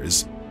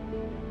years.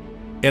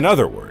 In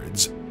other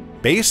words,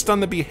 based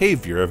on the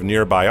behavior of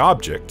nearby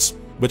objects,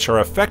 which are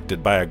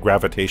affected by a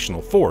gravitational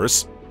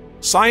force,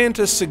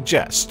 scientists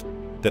suggest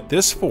that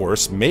this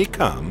force may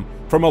come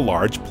from a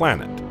large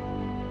planet.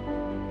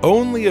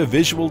 Only a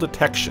visual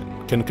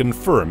detection can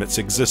confirm its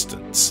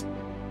existence.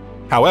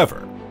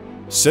 However,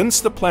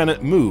 since the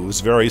planet moves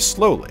very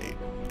slowly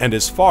and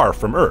is far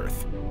from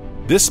Earth,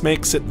 this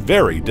makes it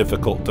very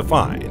difficult to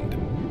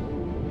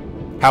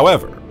find.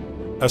 However,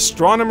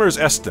 astronomers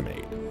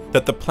estimate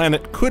that the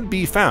planet could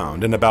be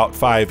found in about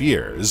 5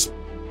 years.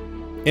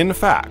 In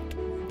fact,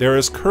 there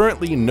is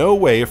currently no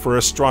way for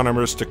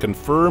astronomers to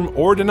confirm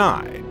or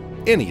deny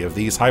any of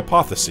these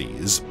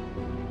hypotheses.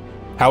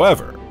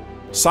 However,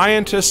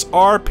 scientists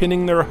are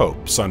pinning their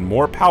hopes on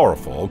more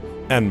powerful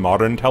and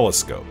modern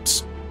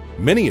telescopes,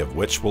 many of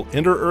which will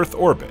enter Earth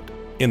orbit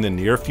in the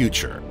near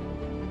future.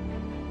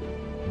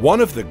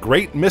 One of the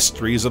great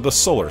mysteries of the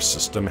solar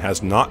system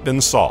has not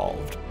been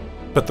solved,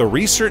 but the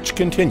research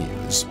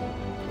continues.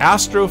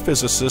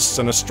 Astrophysicists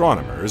and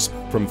astronomers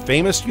from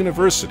famous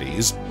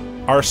universities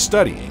are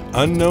studying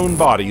unknown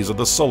bodies of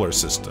the solar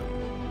system.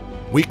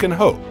 We can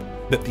hope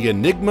that the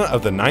enigma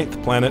of the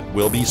 9th planet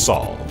will be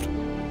solved.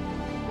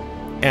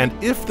 And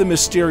if the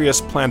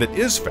mysterious planet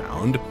is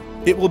found,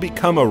 it will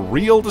become a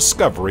real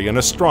discovery in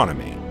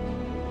astronomy.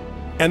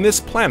 And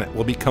this planet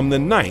will become the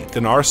 9th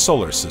in our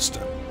solar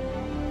system.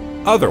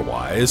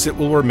 Otherwise, it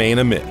will remain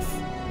a myth,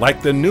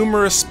 like the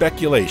numerous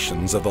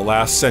speculations of the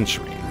last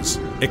centuries,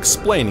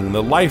 explaining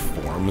the life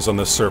forms on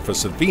the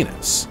surface of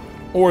Venus,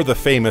 or the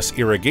famous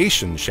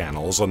irrigation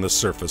channels on the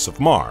surface of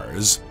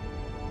Mars.